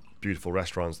quality, beautiful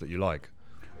restaurants that you like?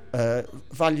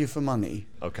 Value for money,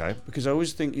 Okay. because I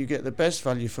always think you get the best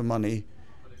value for money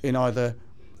in either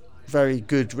very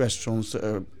good restaurants that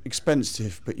are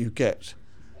expensive, but you get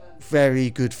very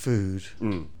good food.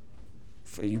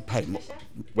 You pay more.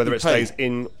 Whether you it pay- stays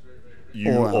in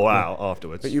you Or or out, out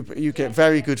afterwards. But you get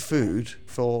very good food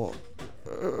for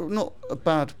not a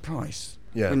bad price.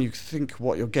 Yeah. When you think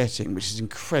what you're getting, which is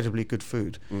incredibly good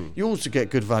food. You also get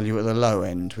good value at the low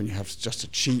end when you have just a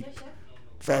cheap,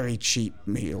 very cheap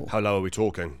meal. How low are we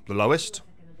talking? The lowest?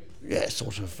 Yeah,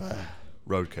 sort of.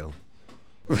 Roadkill.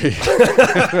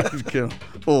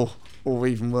 or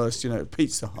even worse,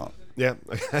 Pizza Hut. Yeah.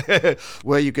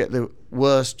 Where you get the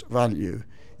worst value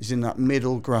is in that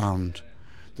middle ground.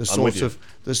 The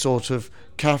sort of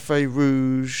Cafe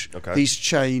Rouge, Okay. these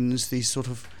chains, these sort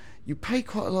of, you pay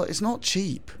quite a lot. It's not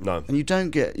cheap. No. And you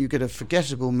get a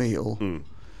forgettable meal.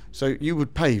 So you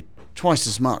would pay twice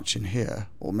as much in here,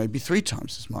 or maybe 3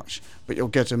 times as much, but you'll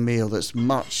get a meal that's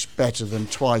much better than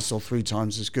twice or 3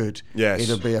 times as good. Yes.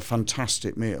 It'll be a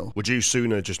fantastic meal. Would you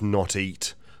sooner just not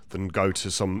eat than go to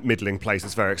some middling place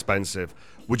that's very expensive?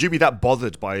 Would you be that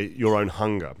bothered by your own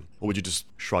hunger, or would you just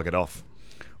shrug it off?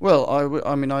 Well,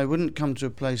 I mean, I wouldn't come to a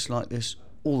place like this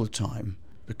all the time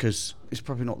because it's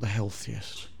probably not the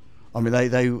healthiest. I mean,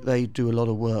 they do a lot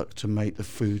of work to make the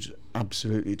food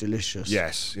absolutely delicious.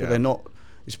 Yes, yeah. But they're not.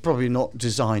 It's probably not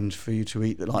designed for you to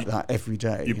eat like that every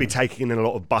day. You'd be taking in a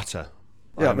lot of butter,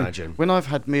 I I mean, imagine. when I've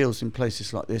had meals in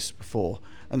places like this before,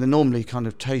 and they're normally kind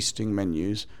of tasting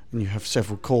menus, and you have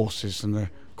several courses, and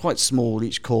they're quite small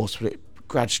each course, but it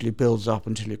gradually builds up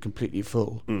until you're completely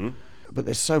full. But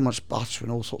there's so much butter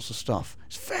and all sorts of stuff.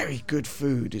 It's very good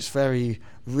food. It's very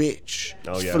rich.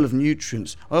 Oh, it's yeah. full of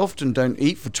nutrients. I often don't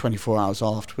eat for 24 hours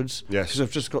afterwards. Yes. Because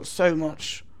I've just got so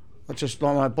much.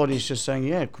 My body's just saying,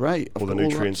 yeah, great. I've All the got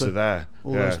nutrients that are there.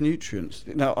 All Yeah. those nutrients.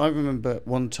 Now, I remember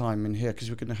one time in here, because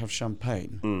we're going to have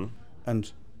champagne.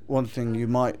 And one thing you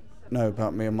might know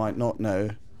about me or might not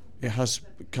know, it has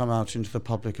come out into the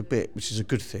public a bit, which is a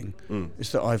good thing,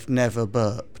 is that I've never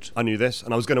burped. I knew this,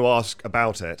 and I was going to ask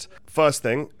about it. First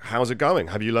thing, how's it going?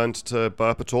 Have you learned to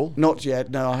burp at all? Not yet.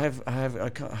 No, I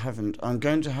haven't. I'm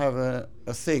going to have a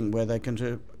thing where they're going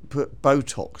to put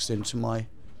Botox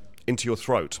Into your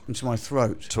throat into my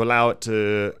throat. to allow it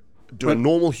to do a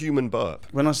normal human burp.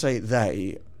 When I say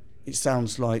they, it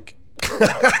sounds like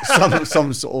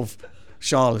some sort of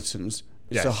charlatans.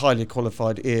 It's a Yes. highly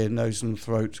qualified ear, nose and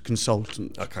throat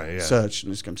consultant. Okay, yeah.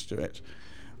 Surgeon is going to do it.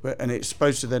 And it's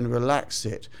supposed to then relax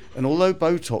it. And although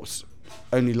Botox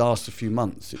only lasts a few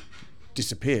months, it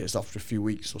disappears after a few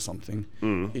weeks or something.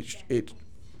 It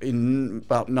in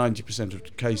about 90%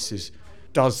 of cases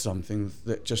does something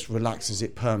that just relaxes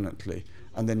it permanently.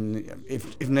 And then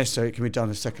if necessary, it can be done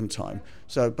a second time.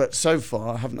 But so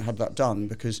far I haven't had that done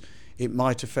because it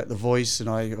might affect the voice, and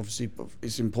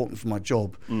it's important for my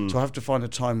job. So I have to find a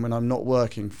time when I'm not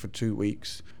working for 2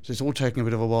 weeks. So it's all taking a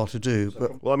bit of a while to do.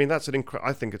 But Well, I mean, that's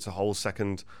I think it's a whole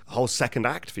second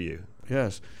act for you.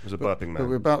 yes, As a burping But man.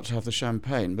 we're about to have the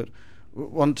champagne. But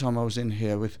one time I was in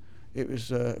here it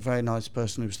was a very nice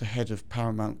person who was the head of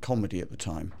Paramount Comedy at the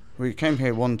time. We came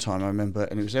here one time, I remember,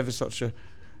 and it was ever such a,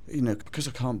 because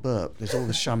I can't burp, there's all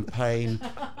the champagne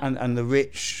and the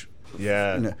rich.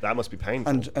 Yeah, that must be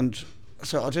painful. And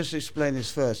so I'll just explain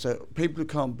this first. So people who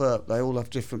can't burp, they all have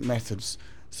different methods.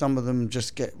 Some of them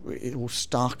just get it all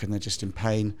stuck and they're just in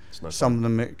pain. Some of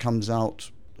them it comes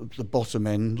out the bottom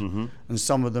end, and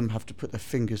some of them have to put their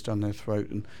fingers down their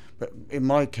throat. But in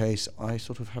my case, I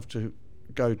sort of have to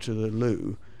go to the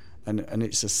loo, and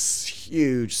it's a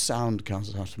huge sound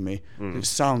comes out of me. It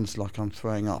sounds like I'm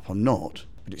throwing up. I'm not,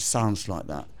 but it sounds like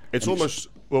that. It's And almost,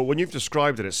 well, when you've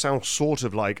described it, it sounds sort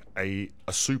of like a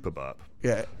super burp.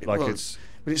 Yeah, Like well, it's...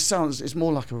 But it's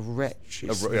more like a retch.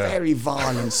 It's a yeah. very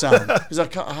violent sound because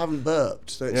I haven't burped,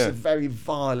 so it's Yeah. a very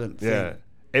violent thing. Yeah.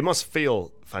 It must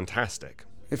feel fantastic.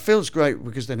 It feels great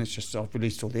because then it's just I've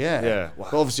released all the air. Yeah, wow.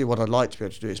 But obviously, what I'd like to be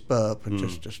able to do is burp and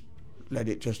just let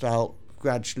it just out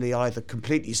gradually, either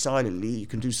completely silently. You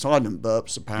can do silent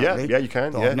burps apparently. Yeah, you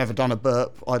can, But yeah. I've never done a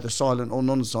burp either silent or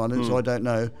non-silent, so I don't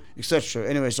know, etc.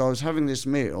 Anyway, so I was having this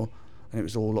meal, and it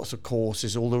was all lots of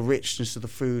courses, all the richness of the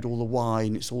food, all the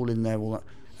wine, it's all in there, all that.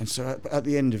 And so at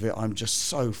the end of it, I'm just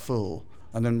so full.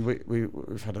 And then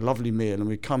we've had a lovely meal, and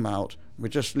we come out. We're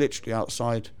just literally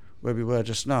outside where we were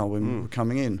just now when we were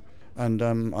coming in. And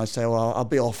I say, well, I'll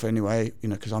be off anyway,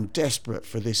 because I'm desperate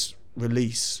for this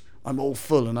release. I'm all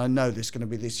full, and I know there's going to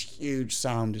be this huge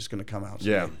sound is going to come out of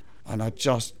me. And I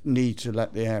just need to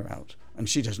let the air out. And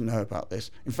she doesn't know about this.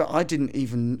 In fact, at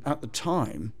the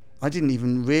time, I didn't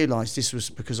even realise this was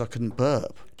because I couldn't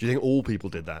burp. Do you think all people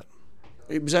did that?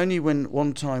 It was only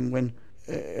one time when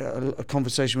a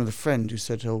conversation with a friend who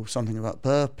said something about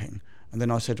burping, and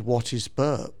then I said, what is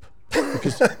burp?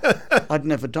 Because I'd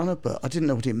never done a burp. I didn't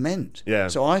know what it meant. Yeah.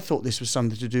 So I thought this was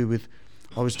something to do with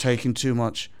I was taking too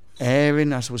much air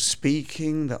in as I was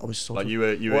speaking, that I was sort Like of... you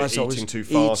were or as I was eating too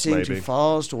fast, eating maybe. too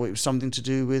fast, or it was something to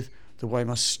do with the way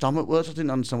my stomach worked. I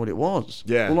didn't understand what it was.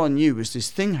 Yeah. All I knew was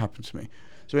this thing happened to me.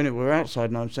 So anyway, we're outside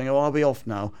and I'm saying, I'll be off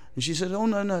now. And she said,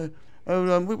 no.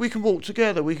 We can walk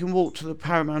together. We can walk to the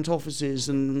Paramount offices,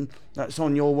 and that's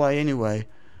on your way anyway.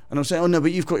 And I'm saying, no,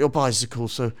 but you've got your bicycle,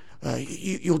 so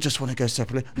you'll just want to go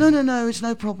separately. No, it's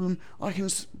no problem. I can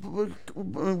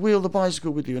wheel the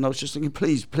bicycle with you. And I was just thinking,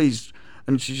 please.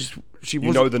 And she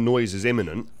You know the noise is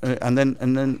imminent.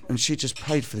 and she just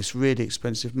paid for this really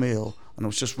expensive meal, and I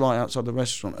was just right outside the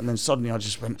restaurant, and then suddenly I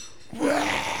just went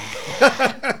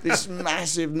this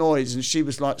massive noise, and she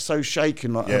was like so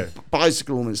shaken, like her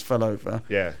bicycle almost fell over.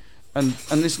 Yeah. And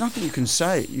there's nothing you can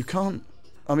say. You can't.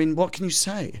 I mean, what can you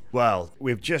say? Well,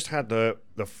 we've just had the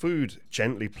food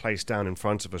gently placed down in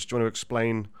front of us. Do you want to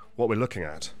explain what we're looking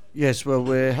at? Yes, well,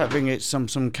 we're having some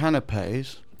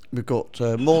canapes. We've got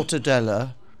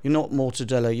mortadella. You're not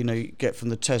mortadella, you get from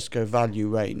the Tesco value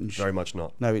range. Very much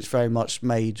not. No, it's very much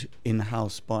made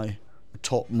in-house by a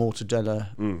top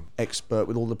mortadella expert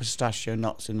with all the pistachio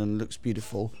nuts in, and looks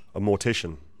beautiful. A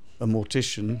mortician. A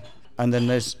mortician. And then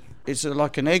it's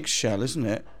like an eggshell, isn't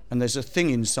it? And there's a thing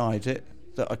inside it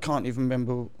that I can't even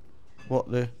remember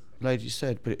what the lady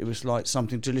said, but it was like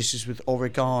something delicious with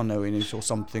oregano in it or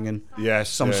something, and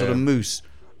some sort of mousse.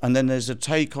 And then there's a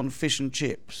take on fish and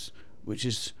chips, which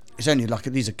is, it's only like,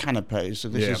 these are canapes, so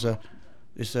this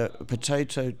is a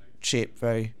potato chip,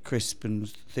 very crisp and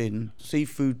thin,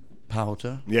 seafood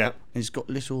powder. Yeah. And it's got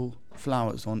little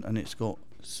flowers on, and it's got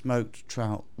smoked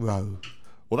trout roe.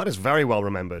 Well, that is very well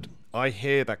remembered. I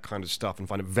hear that kind of stuff and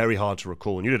find it very hard to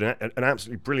recall, and you did an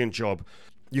absolutely brilliant job.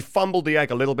 You fumbled the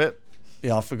egg a little bit.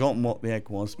 Yeah, I've forgotten what the egg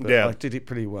was, but I did it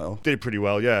pretty well. Did it pretty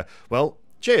well, yeah. Well,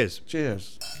 cheers.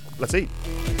 Cheers. Let's eat.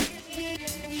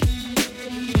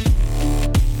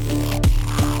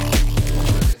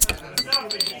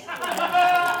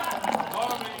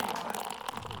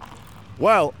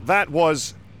 Well, that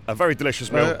was a very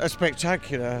delicious meal. A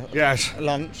spectacular Yes.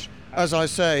 lunch. As I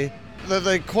say,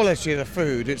 the quality of the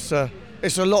food, it's a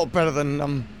lot better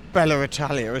than Bella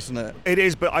Italia, isn't it? It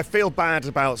is, but I feel bad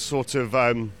about sort of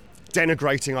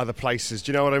denigrating other places.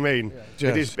 Do you know what I mean?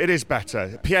 Yes. It is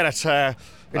better. Pied à terre,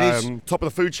 top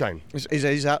of the food chain.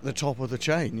 Is at the top of the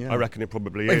chain, yeah. I reckon it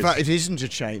probably In is. fact, it isn't a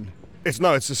chain. It's a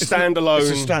standalone. It's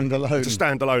a standalone. It's a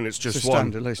standalone. It's just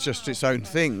one. It's just its own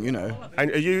thing, you know. And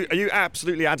are you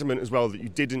absolutely adamant as well that you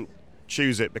didn't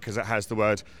choose it because it has the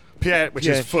word Pied, which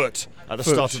is foot, at the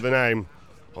start of the name?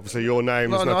 Obviously, your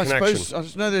name has no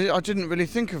connection. I didn't really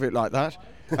think of it like that.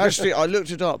 Actually, I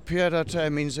looked it up. Pied à terre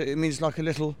means like a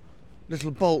little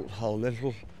bolt hole,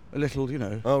 a little, you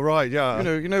know. Oh right, yeah.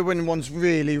 You know when one's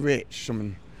really rich,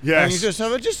 Yes. And you just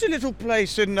have just a little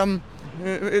place in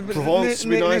Provence,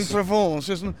 would be nice. In Provence,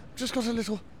 isn't just got a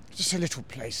little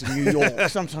place in New York.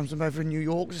 Sometimes I'm over in New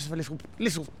York, just have a little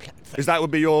place. Is that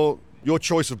would be your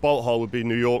choice of bolt hole? Would be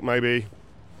New York, maybe?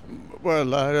 Well,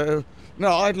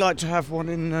 no, I'd like to have one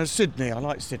in Sydney. I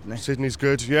like Sydney. Sydney's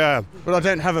good, yeah. But I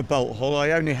don't have a bolt hole.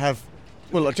 I only have,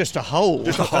 just a hole.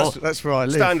 Just a hole. That's where I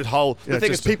live. Standard hole. Yeah, the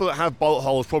thing is, people that have bolt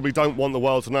holes probably don't want the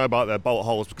world to know about their bolt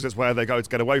holes because it's where they go to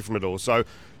get away from it all. So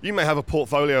you may have a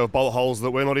portfolio of bolt holes that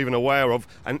we're not even aware of,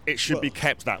 and it should be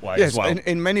kept that way as well. Yes,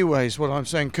 in many ways, what I'm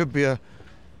saying could be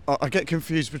I get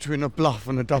confused between a bluff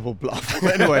and a double bluff.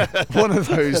 But anyway, one of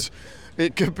those,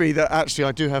 it could be that actually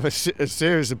I do have a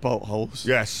series of bolt holes.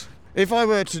 Yes. If I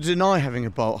were to deny having a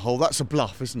bolt hole, that's a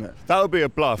bluff, isn't it? That would be a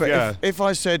bluff, But yeah. if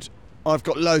I said I've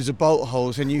got loads of bolt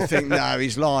holes and you think no,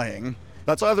 he's lying,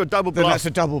 That's either a double then bluff that's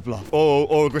a double bluff.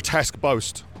 or a grotesque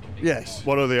boast. Yes.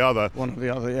 One or the other. One or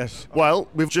the other, yes. Well,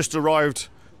 we've just arrived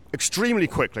extremely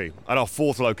quickly at our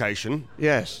fourth location.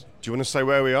 Yes. Do you want to say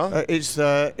where we are? It's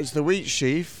the Wheat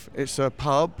Sheaf. It's a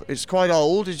pub. It's quite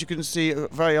old, as you can see,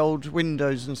 very old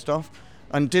windows and stuff.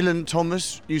 And Dylan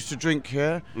Thomas used to drink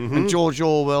here, and George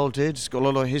Orwell did. It's got a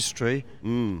lot of history.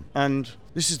 And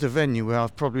this is the venue where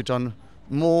I've probably done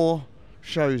more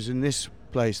shows in this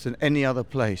place than any other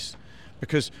place.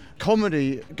 Because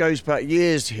comedy goes back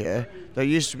years here. There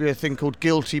used to be a thing called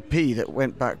Guilty P that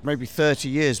went back maybe 30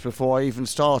 years before I even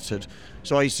started.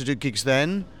 So I used to do gigs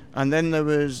then. And then there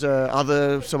was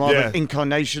some other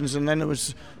incarnations, and then there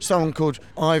was someone called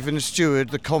Ivan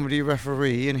Stewart, the comedy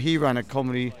referee, and he ran a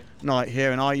comedy night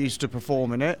here, and I used to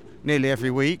perform in it nearly every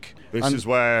week. This is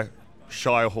where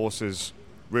Shire Horses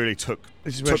really took flight.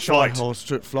 This is where Shire Horse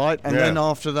took flight, and then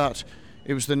after that,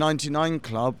 it was the 99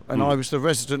 Club, and I was the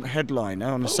resident headliner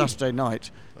on a Saturday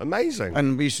night. Amazing.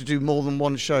 And we used to do more than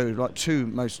one show, like two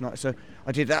most nights. So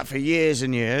I did that for years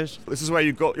and years. This is where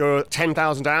you got your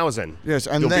 10,000 hours in. Yes,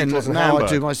 and your then Beatles in now Hamburg. I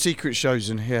do my secret shows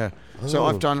in here. So Oh.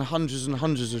 I've done hundreds and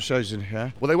hundreds of shows in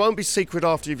here. Well, they won't be secret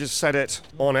after you've just said it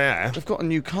on air. They've got a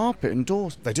new carpet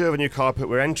indoors. They do have a new carpet.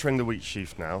 We're entering the Wheat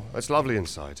Sheaf now. It's lovely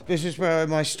inside. This is where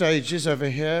my stage is over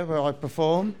here, where I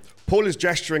perform. Paul is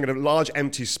gesturing at a large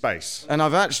empty space. And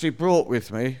I've actually brought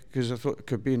with me, because I thought it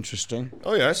could be interesting.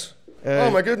 Oh, yes.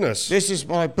 Oh, my goodness. This is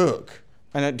my book,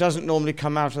 and it doesn't normally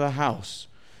come out of the house.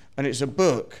 And it's a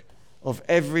book of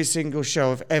every single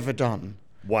show I've ever done.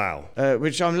 Wow.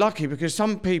 Which I'm lucky, because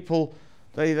some people,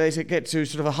 they get to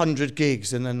sort of 100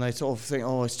 gigs and then they sort of think,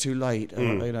 oh, it's too late,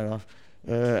 you know,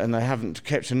 and they haven't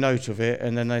kept a note of it,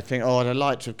 and then they think, oh, I'd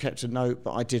like to have kept a note,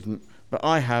 but I didn't. But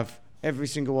I have every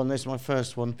single one. This is my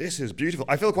first one. This is beautiful.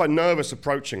 I feel quite nervous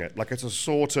approaching it, like it's a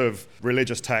sort of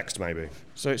religious text, maybe.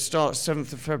 So it starts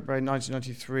 7th of February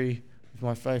 1993, with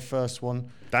my very first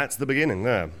one. That's the beginning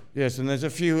there. Yes, and there's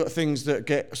a few things that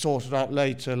get sorted out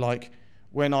later, like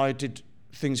when I did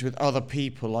things with other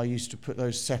people, I used to put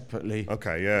those separately.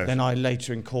 Okay, yeah. Then I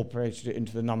later incorporated it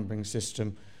into the numbering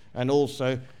system. And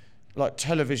also, like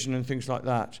television and things like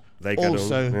that. They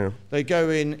go they go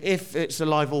in, if it's a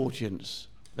live audience,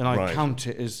 then I count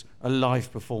it as a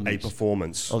live performance. A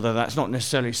performance. Although that's not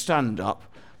necessarily stand-up,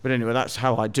 but anyway, that's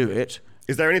how I do it.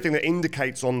 Is there anything that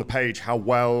indicates on the page how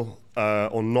well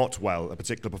or not well a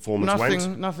particular performance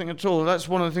went? Nothing at all. That's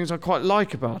one of the things I quite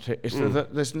like about it, is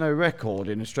that there's no record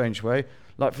in a strange way.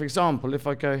 Like, for example, if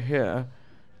I go here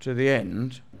to the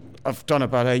end, I've done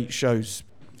about 8 shows.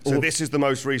 So this is the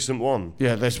most recent one?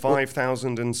 Yeah, there's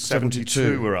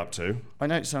 5,072 we're up to. I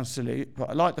know it sounds silly, but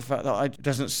I like the fact that it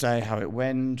doesn't say how it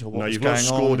went or what was you've going not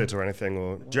scored on. it or anything.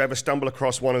 Or do you ever stumble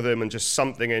across one of them and just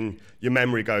something in your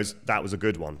memory goes, that was a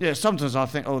good one? Yeah, sometimes I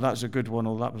think, oh, that's a good one,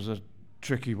 or that was a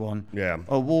tricky one. Yeah.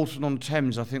 Or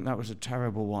Walton-on-Thames, I think that was a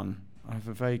terrible one. I have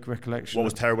a vague recollection. What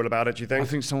was terrible about it, do you think? I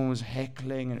think someone was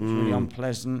heckling and it was really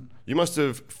unpleasant. You must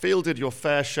have fielded your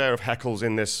fair share of heckles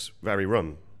in this very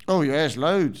room. Oh, yes,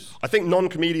 loads. I think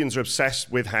non-comedians are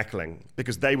obsessed with heckling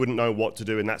because they wouldn't know what to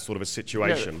do in that sort of a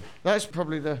situation. Yeah, that's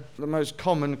probably the most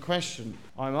common question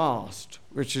I'm asked,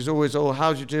 which is always,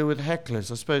 how do you deal with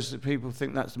hecklers? I suppose that people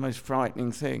think that's the most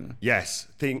frightening thing. Yes.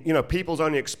 People's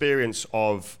only experience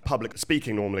of public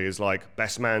speaking normally is like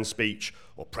best man speech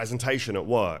or presentation at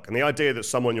work. And the idea that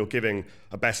someone you're giving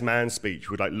a best man speech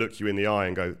would like look you in the eye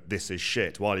and go, this is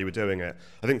shit, while you were doing it,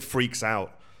 I think freaks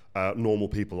out normal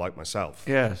people like myself.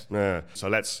 Yes. Yeah. So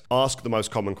let's ask the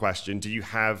most common question. Do you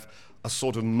have a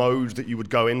sort of mode that you would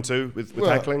go into with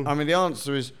heckling? I mean, the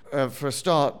answer is, for a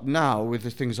start, now with the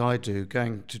things I do,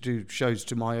 going to do shows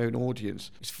to my own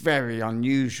audience, it's very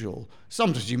unusual.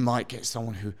 Sometimes you might get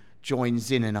someone who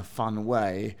joins in a fun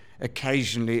way.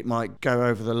 Occasionally it might go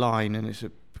over the line and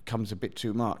it becomes a bit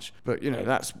too much. But,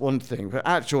 that's one thing. But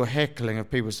actual heckling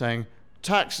of people saying,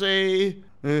 taxi,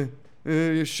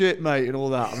 you're shit, mate, and all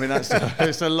that. I mean,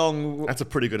 it's a long... That's a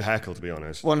pretty good heckle, to be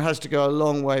honest. One has to go a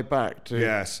long way back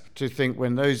to think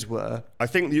when those were. I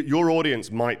think your audience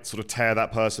might sort of tear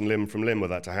that person limb from limb were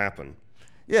that to happen.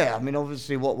 Yeah, I mean,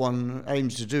 obviously what one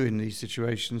aims to do in these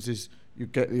situations is you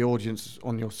get the audience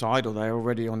on your side, or they're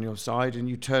already on your side, and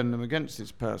you turn them against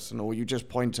this person, or you just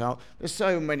point out. There's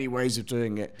so many ways of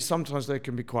doing it. Sometimes they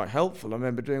can be quite helpful. I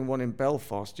remember doing one in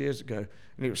Belfast years ago,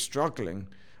 and it was struggling,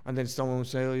 and then someone would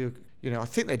say, I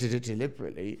think they did it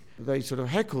deliberately. They sort of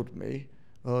heckled me,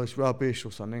 it's rubbish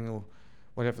or something, or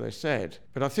whatever they said.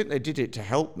 But I think they did it to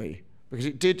help me, because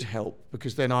it did help,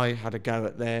 because then I had a go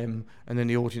at them, and then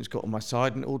the audience got on my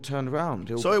side, and it all turned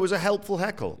around. So it was a helpful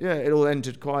heckle? Yeah, it all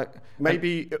ended quite...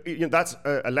 Maybe that's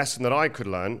a lesson that I could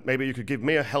learn. Maybe you could give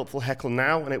me a helpful heckle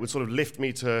now, and it would sort of lift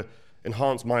me to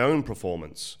enhance my own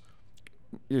performance.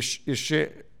 You're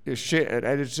shit at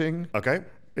editing. Okay.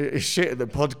 You're shit at the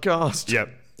podcast.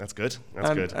 Yep. That's good.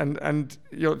 That's good. And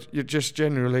you're just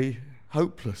generally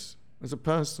hopeless as a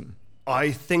person.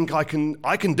 I think I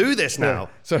can do this now. Yeah.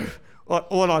 So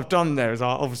what I've done there is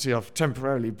I've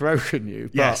temporarily broken you,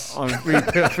 but yes. I'm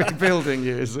rebuilding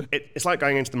you. It's like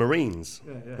going into the Marines.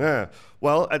 Yeah.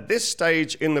 Well, at this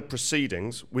stage in the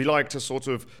proceedings, we like to sort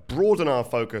of broaden our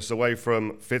focus away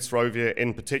from Fitzrovia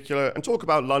in particular and talk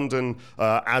about London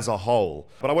as a whole.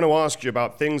 But I want to ask you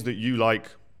about things that you like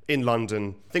in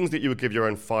London, things that you would give your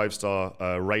own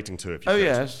 5-star rating to if you could.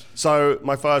 Yes. So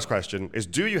my first question is,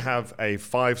 do you have a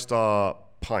 5-star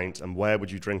pint, and where would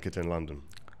you drink it in London?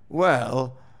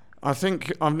 Well, I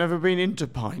think I've never been into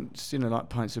pints, like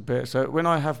pints of beer. So when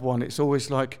I have one, it's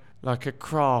always like a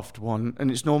craft one,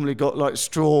 and it's normally got like it's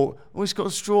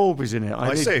got strawberries in it.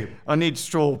 I need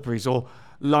strawberries or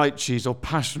lychees or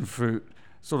passion fruit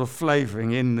sort of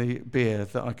flavouring in the beer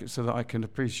so that I can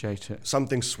appreciate it.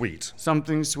 Something sweet.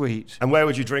 Something sweet. And where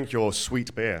would you drink your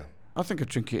sweet beer? I think I'd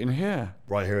drink it in here.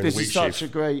 Right here in the Wheat This is such a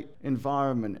great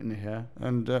environment in here,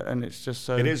 and it's just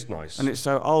so... It is nice. And it's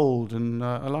so old, and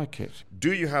I like it.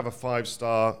 Do you have a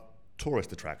 5-star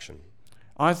tourist attraction?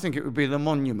 I think it would be the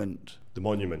Monument. The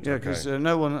Monument, yeah, okay. because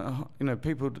no one,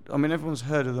 people... I mean, everyone's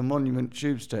heard of the Monument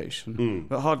tube station,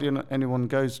 but hardly anyone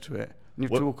goes to it. And you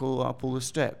have to walk up all the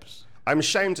steps. I'm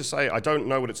ashamed to say I don't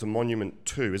know what it's a monument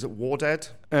to. Is it War Dead?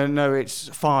 No, it's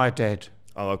Fire Dead.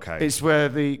 Oh, okay. It's where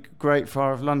the Great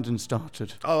Fire of London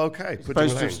started. Oh, okay. It's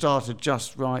supposed to have started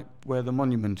just right where the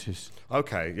monument is.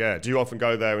 Okay, yeah. Do you often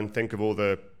go there and think of all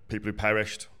the people who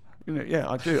perished? Yeah,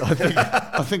 I do.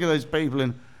 I think of those people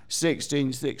in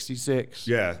 1666.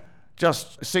 Yeah.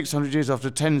 Just 600 years after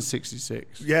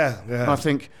 1066. Yeah. I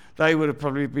think they would have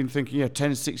probably been thinking,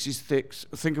 1066.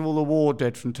 Think of all the war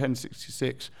dead from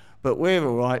 1066. But we're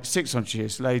all right. 600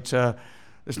 years later,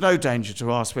 there's no danger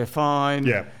to us. We're fine.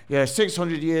 Yeah.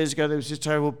 600 years ago, there was this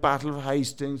terrible Battle of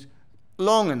Hastings.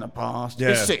 Long in the past. Yeah.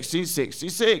 It's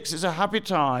 1666. It's a happy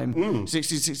time.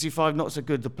 1665, not so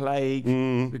good. The plague.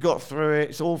 We got through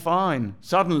it. It's all fine.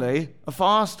 Suddenly, a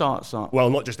fire starts up. Well,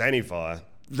 not just any fire.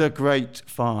 The Great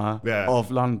Fire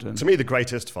of London. To me, the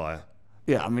greatest fire.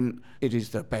 Yeah, I mean, it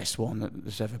is the best one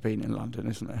that's ever been in London,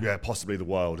 isn't it? Yeah, possibly the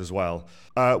world as well.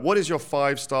 What is your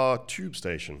 5-star tube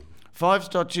station?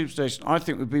 5-star tube station, I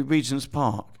think, would be Regent's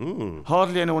Park.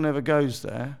 Hardly anyone ever goes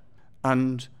there,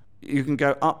 and you can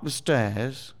go up the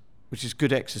stairs, which is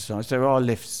good exercise. There are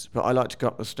lifts, but I like to go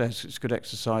up the stairs. It's good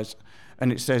exercise.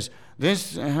 And it says,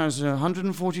 this has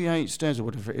 148 stairs or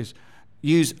whatever it is.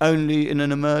 Use only in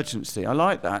an emergency. I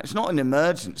like that. It's not an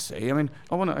emergency. I mean,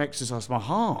 I want to exercise my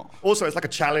heart. Also, it's like a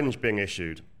challenge being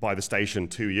issued by the station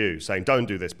to you, saying, don't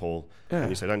do this, Paul. Yeah. And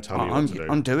you say, don't tell me what to do.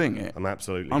 I'm doing it. I'm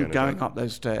absolutely I'm going up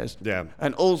those stairs. Yeah.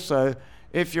 And also,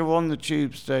 if you're on the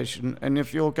tube station and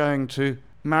if you're going to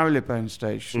Marylebone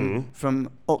Station from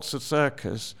Oxford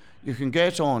Circus, you can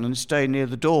get on and stay near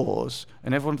the doors,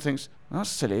 and everyone thinks, that's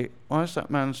silly, why is that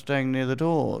man staying near the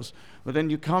doors? But then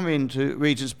you come into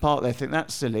Regent's Park, they think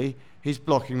that's silly, he's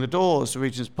blocking the doors to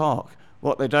Regent's Park.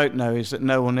 What they don't know is that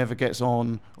no one ever gets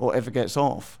on or ever gets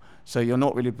off, so you're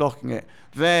not really blocking it.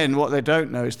 Then what they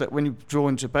don't know is that when you draw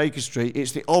into Baker Street,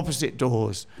 it's the opposite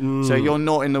doors, so you're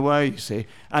not in the way, you see.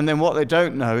 And then what they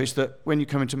don't know is that when you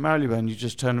come into Marylebone, you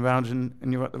just turn around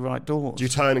and you're at the right doors. Do you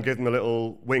turn and give them a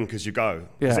little wink as you go?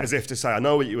 Yeah. As if to say, I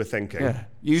know what you were thinking. Yeah.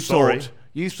 You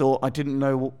thought I didn't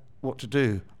know what to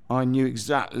do. I knew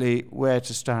exactly where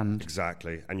to stand.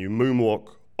 Exactly. And you moonwalk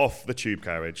off the tube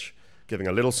carriage, giving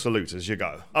a little salute as you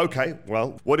go. Okay,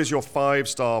 well, what is your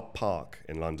 5-star park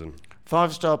in London?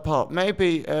 5-star park,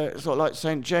 maybe sort of like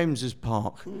St James's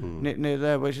Park, near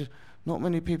there, which is not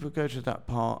many people go to that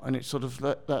park, and it's sort of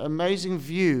that amazing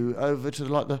view over to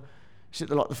the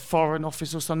Foreign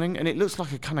Office or something, and it looks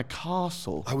like a kind of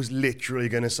castle. I was literally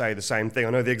going to say the same thing. I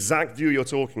know the exact view you're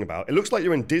talking about. It looks like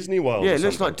you're in Disney World. Yeah, it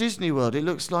looks like Disney World. It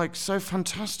looks like so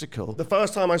fantastical. The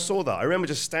first time I saw that, I remember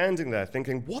just standing there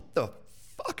thinking, what the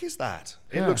fuck is that?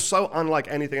 It looks so unlike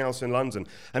anything else in London,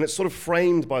 and it's sort of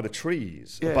framed by the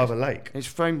trees above a lake. It's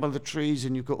framed by the trees,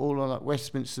 and you've got all of like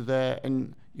Westminster there,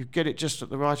 and you get it just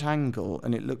at the right angle,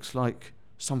 and it looks like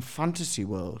some fantasy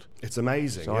world. It's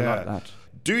amazing. So I like that.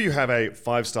 Do you have a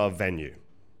 5-star venue?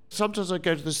 Sometimes I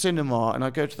go to the cinema, and I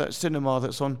go to that cinema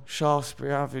that's on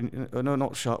Shaftesbury Avenue. No,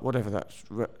 not Shaft, whatever that's.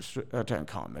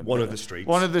 Can't remember. One of the streets.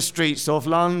 One of the streets of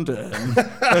London.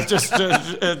 Just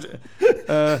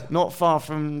not far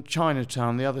from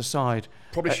Chinatown, the other side.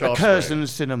 Probably The Shaftesbury. Curzon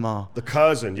Cinema. The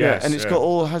Curzon, yes. Yeah, and it's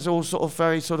has all sort of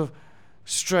very sort of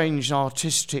strange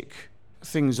artistic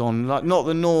things on, like not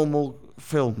the normal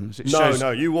films.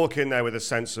 No, you walk in there with a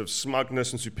sense of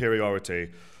smugness and superiority.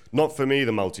 Not for me,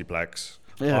 the multiplex.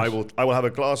 Yes. I will have a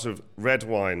glass of red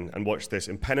wine and watch this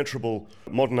impenetrable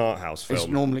modern art house film. It's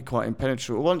normally quite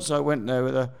impenetrable. Once I went there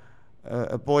with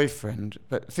a boyfriend,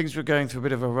 but things were going through a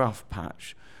bit of a rough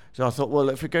patch. So I thought, well,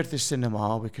 if we go to the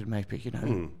cinema, we could maybe,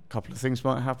 a couple of things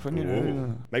might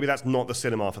happen, Maybe that's not the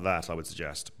cinema for that, I would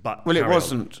suggest. But Well, it carry on.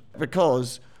 wasn't,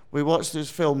 because we watched this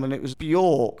film and it was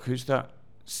Björk, who's that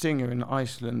singer in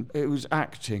Iceland, it was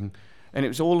acting, and it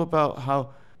was all about how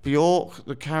Björk,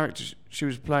 the character she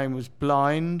was playing, was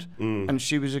blind, and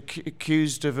she was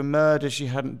accused of a murder she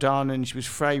hadn't done, and she was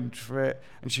framed for it,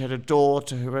 and she had a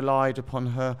daughter who relied upon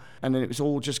her, and then it was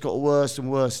all just got worse and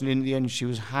worse, and in the end she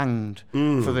was hanged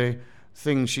for the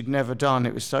things she'd never done.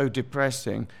 It was so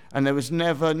depressing, and there was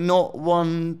never, not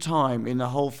one time in the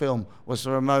whole film was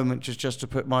there a moment just to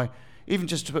put my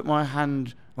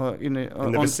hand in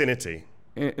the vicinity.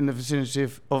 In the vicinity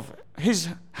of his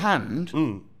hand.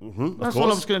 That's all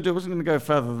I was going to do. I wasn't going to go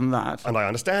further than that. And I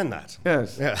understand that.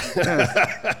 Yes. Yeah.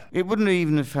 Yes. It wouldn't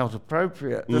even have felt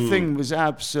appropriate. The thing was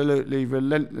absolutely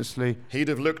relentlessly. He'd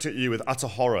have looked at you with utter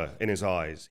horror in his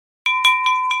eyes.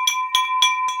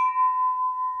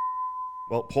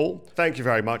 Well, Paul, thank you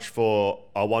very much for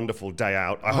our wonderful day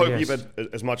out. I hope you've had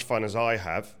as much fun as I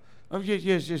have. Oh,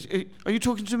 yes. Are you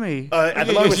talking to me? At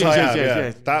the moment, I am,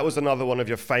 yes. That was another one of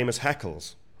your famous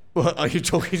heckles. Well, are you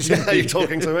talking to me? Yeah, you're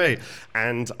talking to me.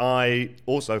 And I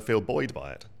also feel buoyed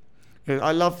by it. Yeah,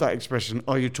 I love that expression,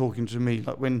 are you talking to me?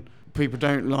 Like when people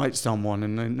don't like someone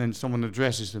and then someone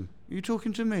addresses them. Are you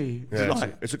talking to me?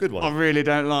 Yeah, it's a good one. I really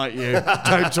don't like you.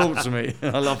 Don't talk to me.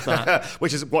 I love that.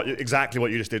 Which is exactly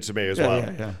what you just did to me as well.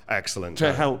 Yeah. Excellent.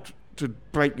 To help to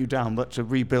break you down, but to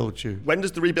rebuild you. When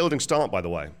does the rebuilding start, by the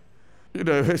way?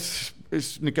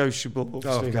 It's negotiable.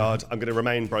 Obviously. Oh, God. I'm going to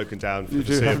remain broken down for You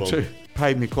the do have foreseeable. to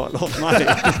pay me quite a lot of money.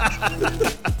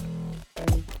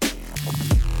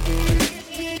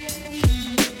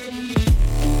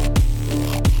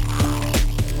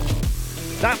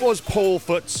 That was Paul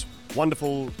Foot's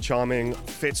wonderful, charming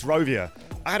Fitzrovia.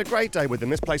 I had a great day with him.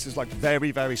 This place is like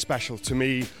very, very special to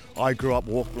me. I grew up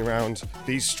walking around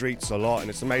these streets a lot, and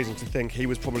it's amazing to think he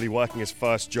was probably working his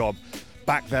first job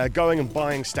back there, going and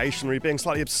buying stationery, being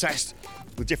slightly obsessed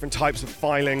with different types of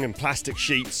filing and plastic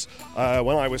sheets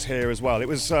when I was here as well. It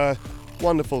was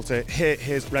wonderful to hear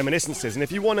his reminiscences, and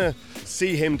if you want to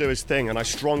see him do his thing, and I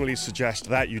strongly suggest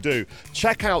that you do,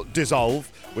 check out Dissolve,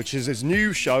 which is his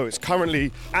new show. It's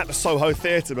currently at the Soho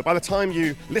Theatre, but by the time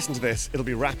you listen to this, it'll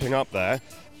be wrapping up there,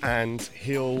 and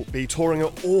he'll be touring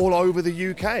it all over the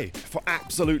UK for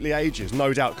absolutely ages,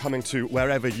 no doubt coming to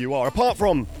wherever you are, apart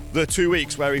from the 2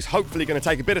 weeks where he's hopefully going to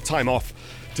take a bit of time off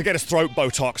to get his throat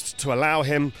Botoxed to allow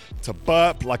him to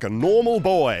burp like a normal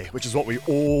boy, which is what we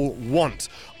all want.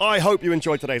 I hope you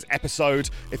enjoyed today's episode.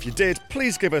 If you did,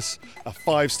 please give us a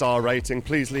 5-star rating.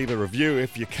 Please leave a review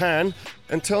if you can.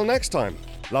 Until next time,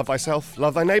 love thyself,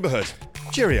 love thy neighbourhood.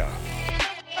 Cheerio.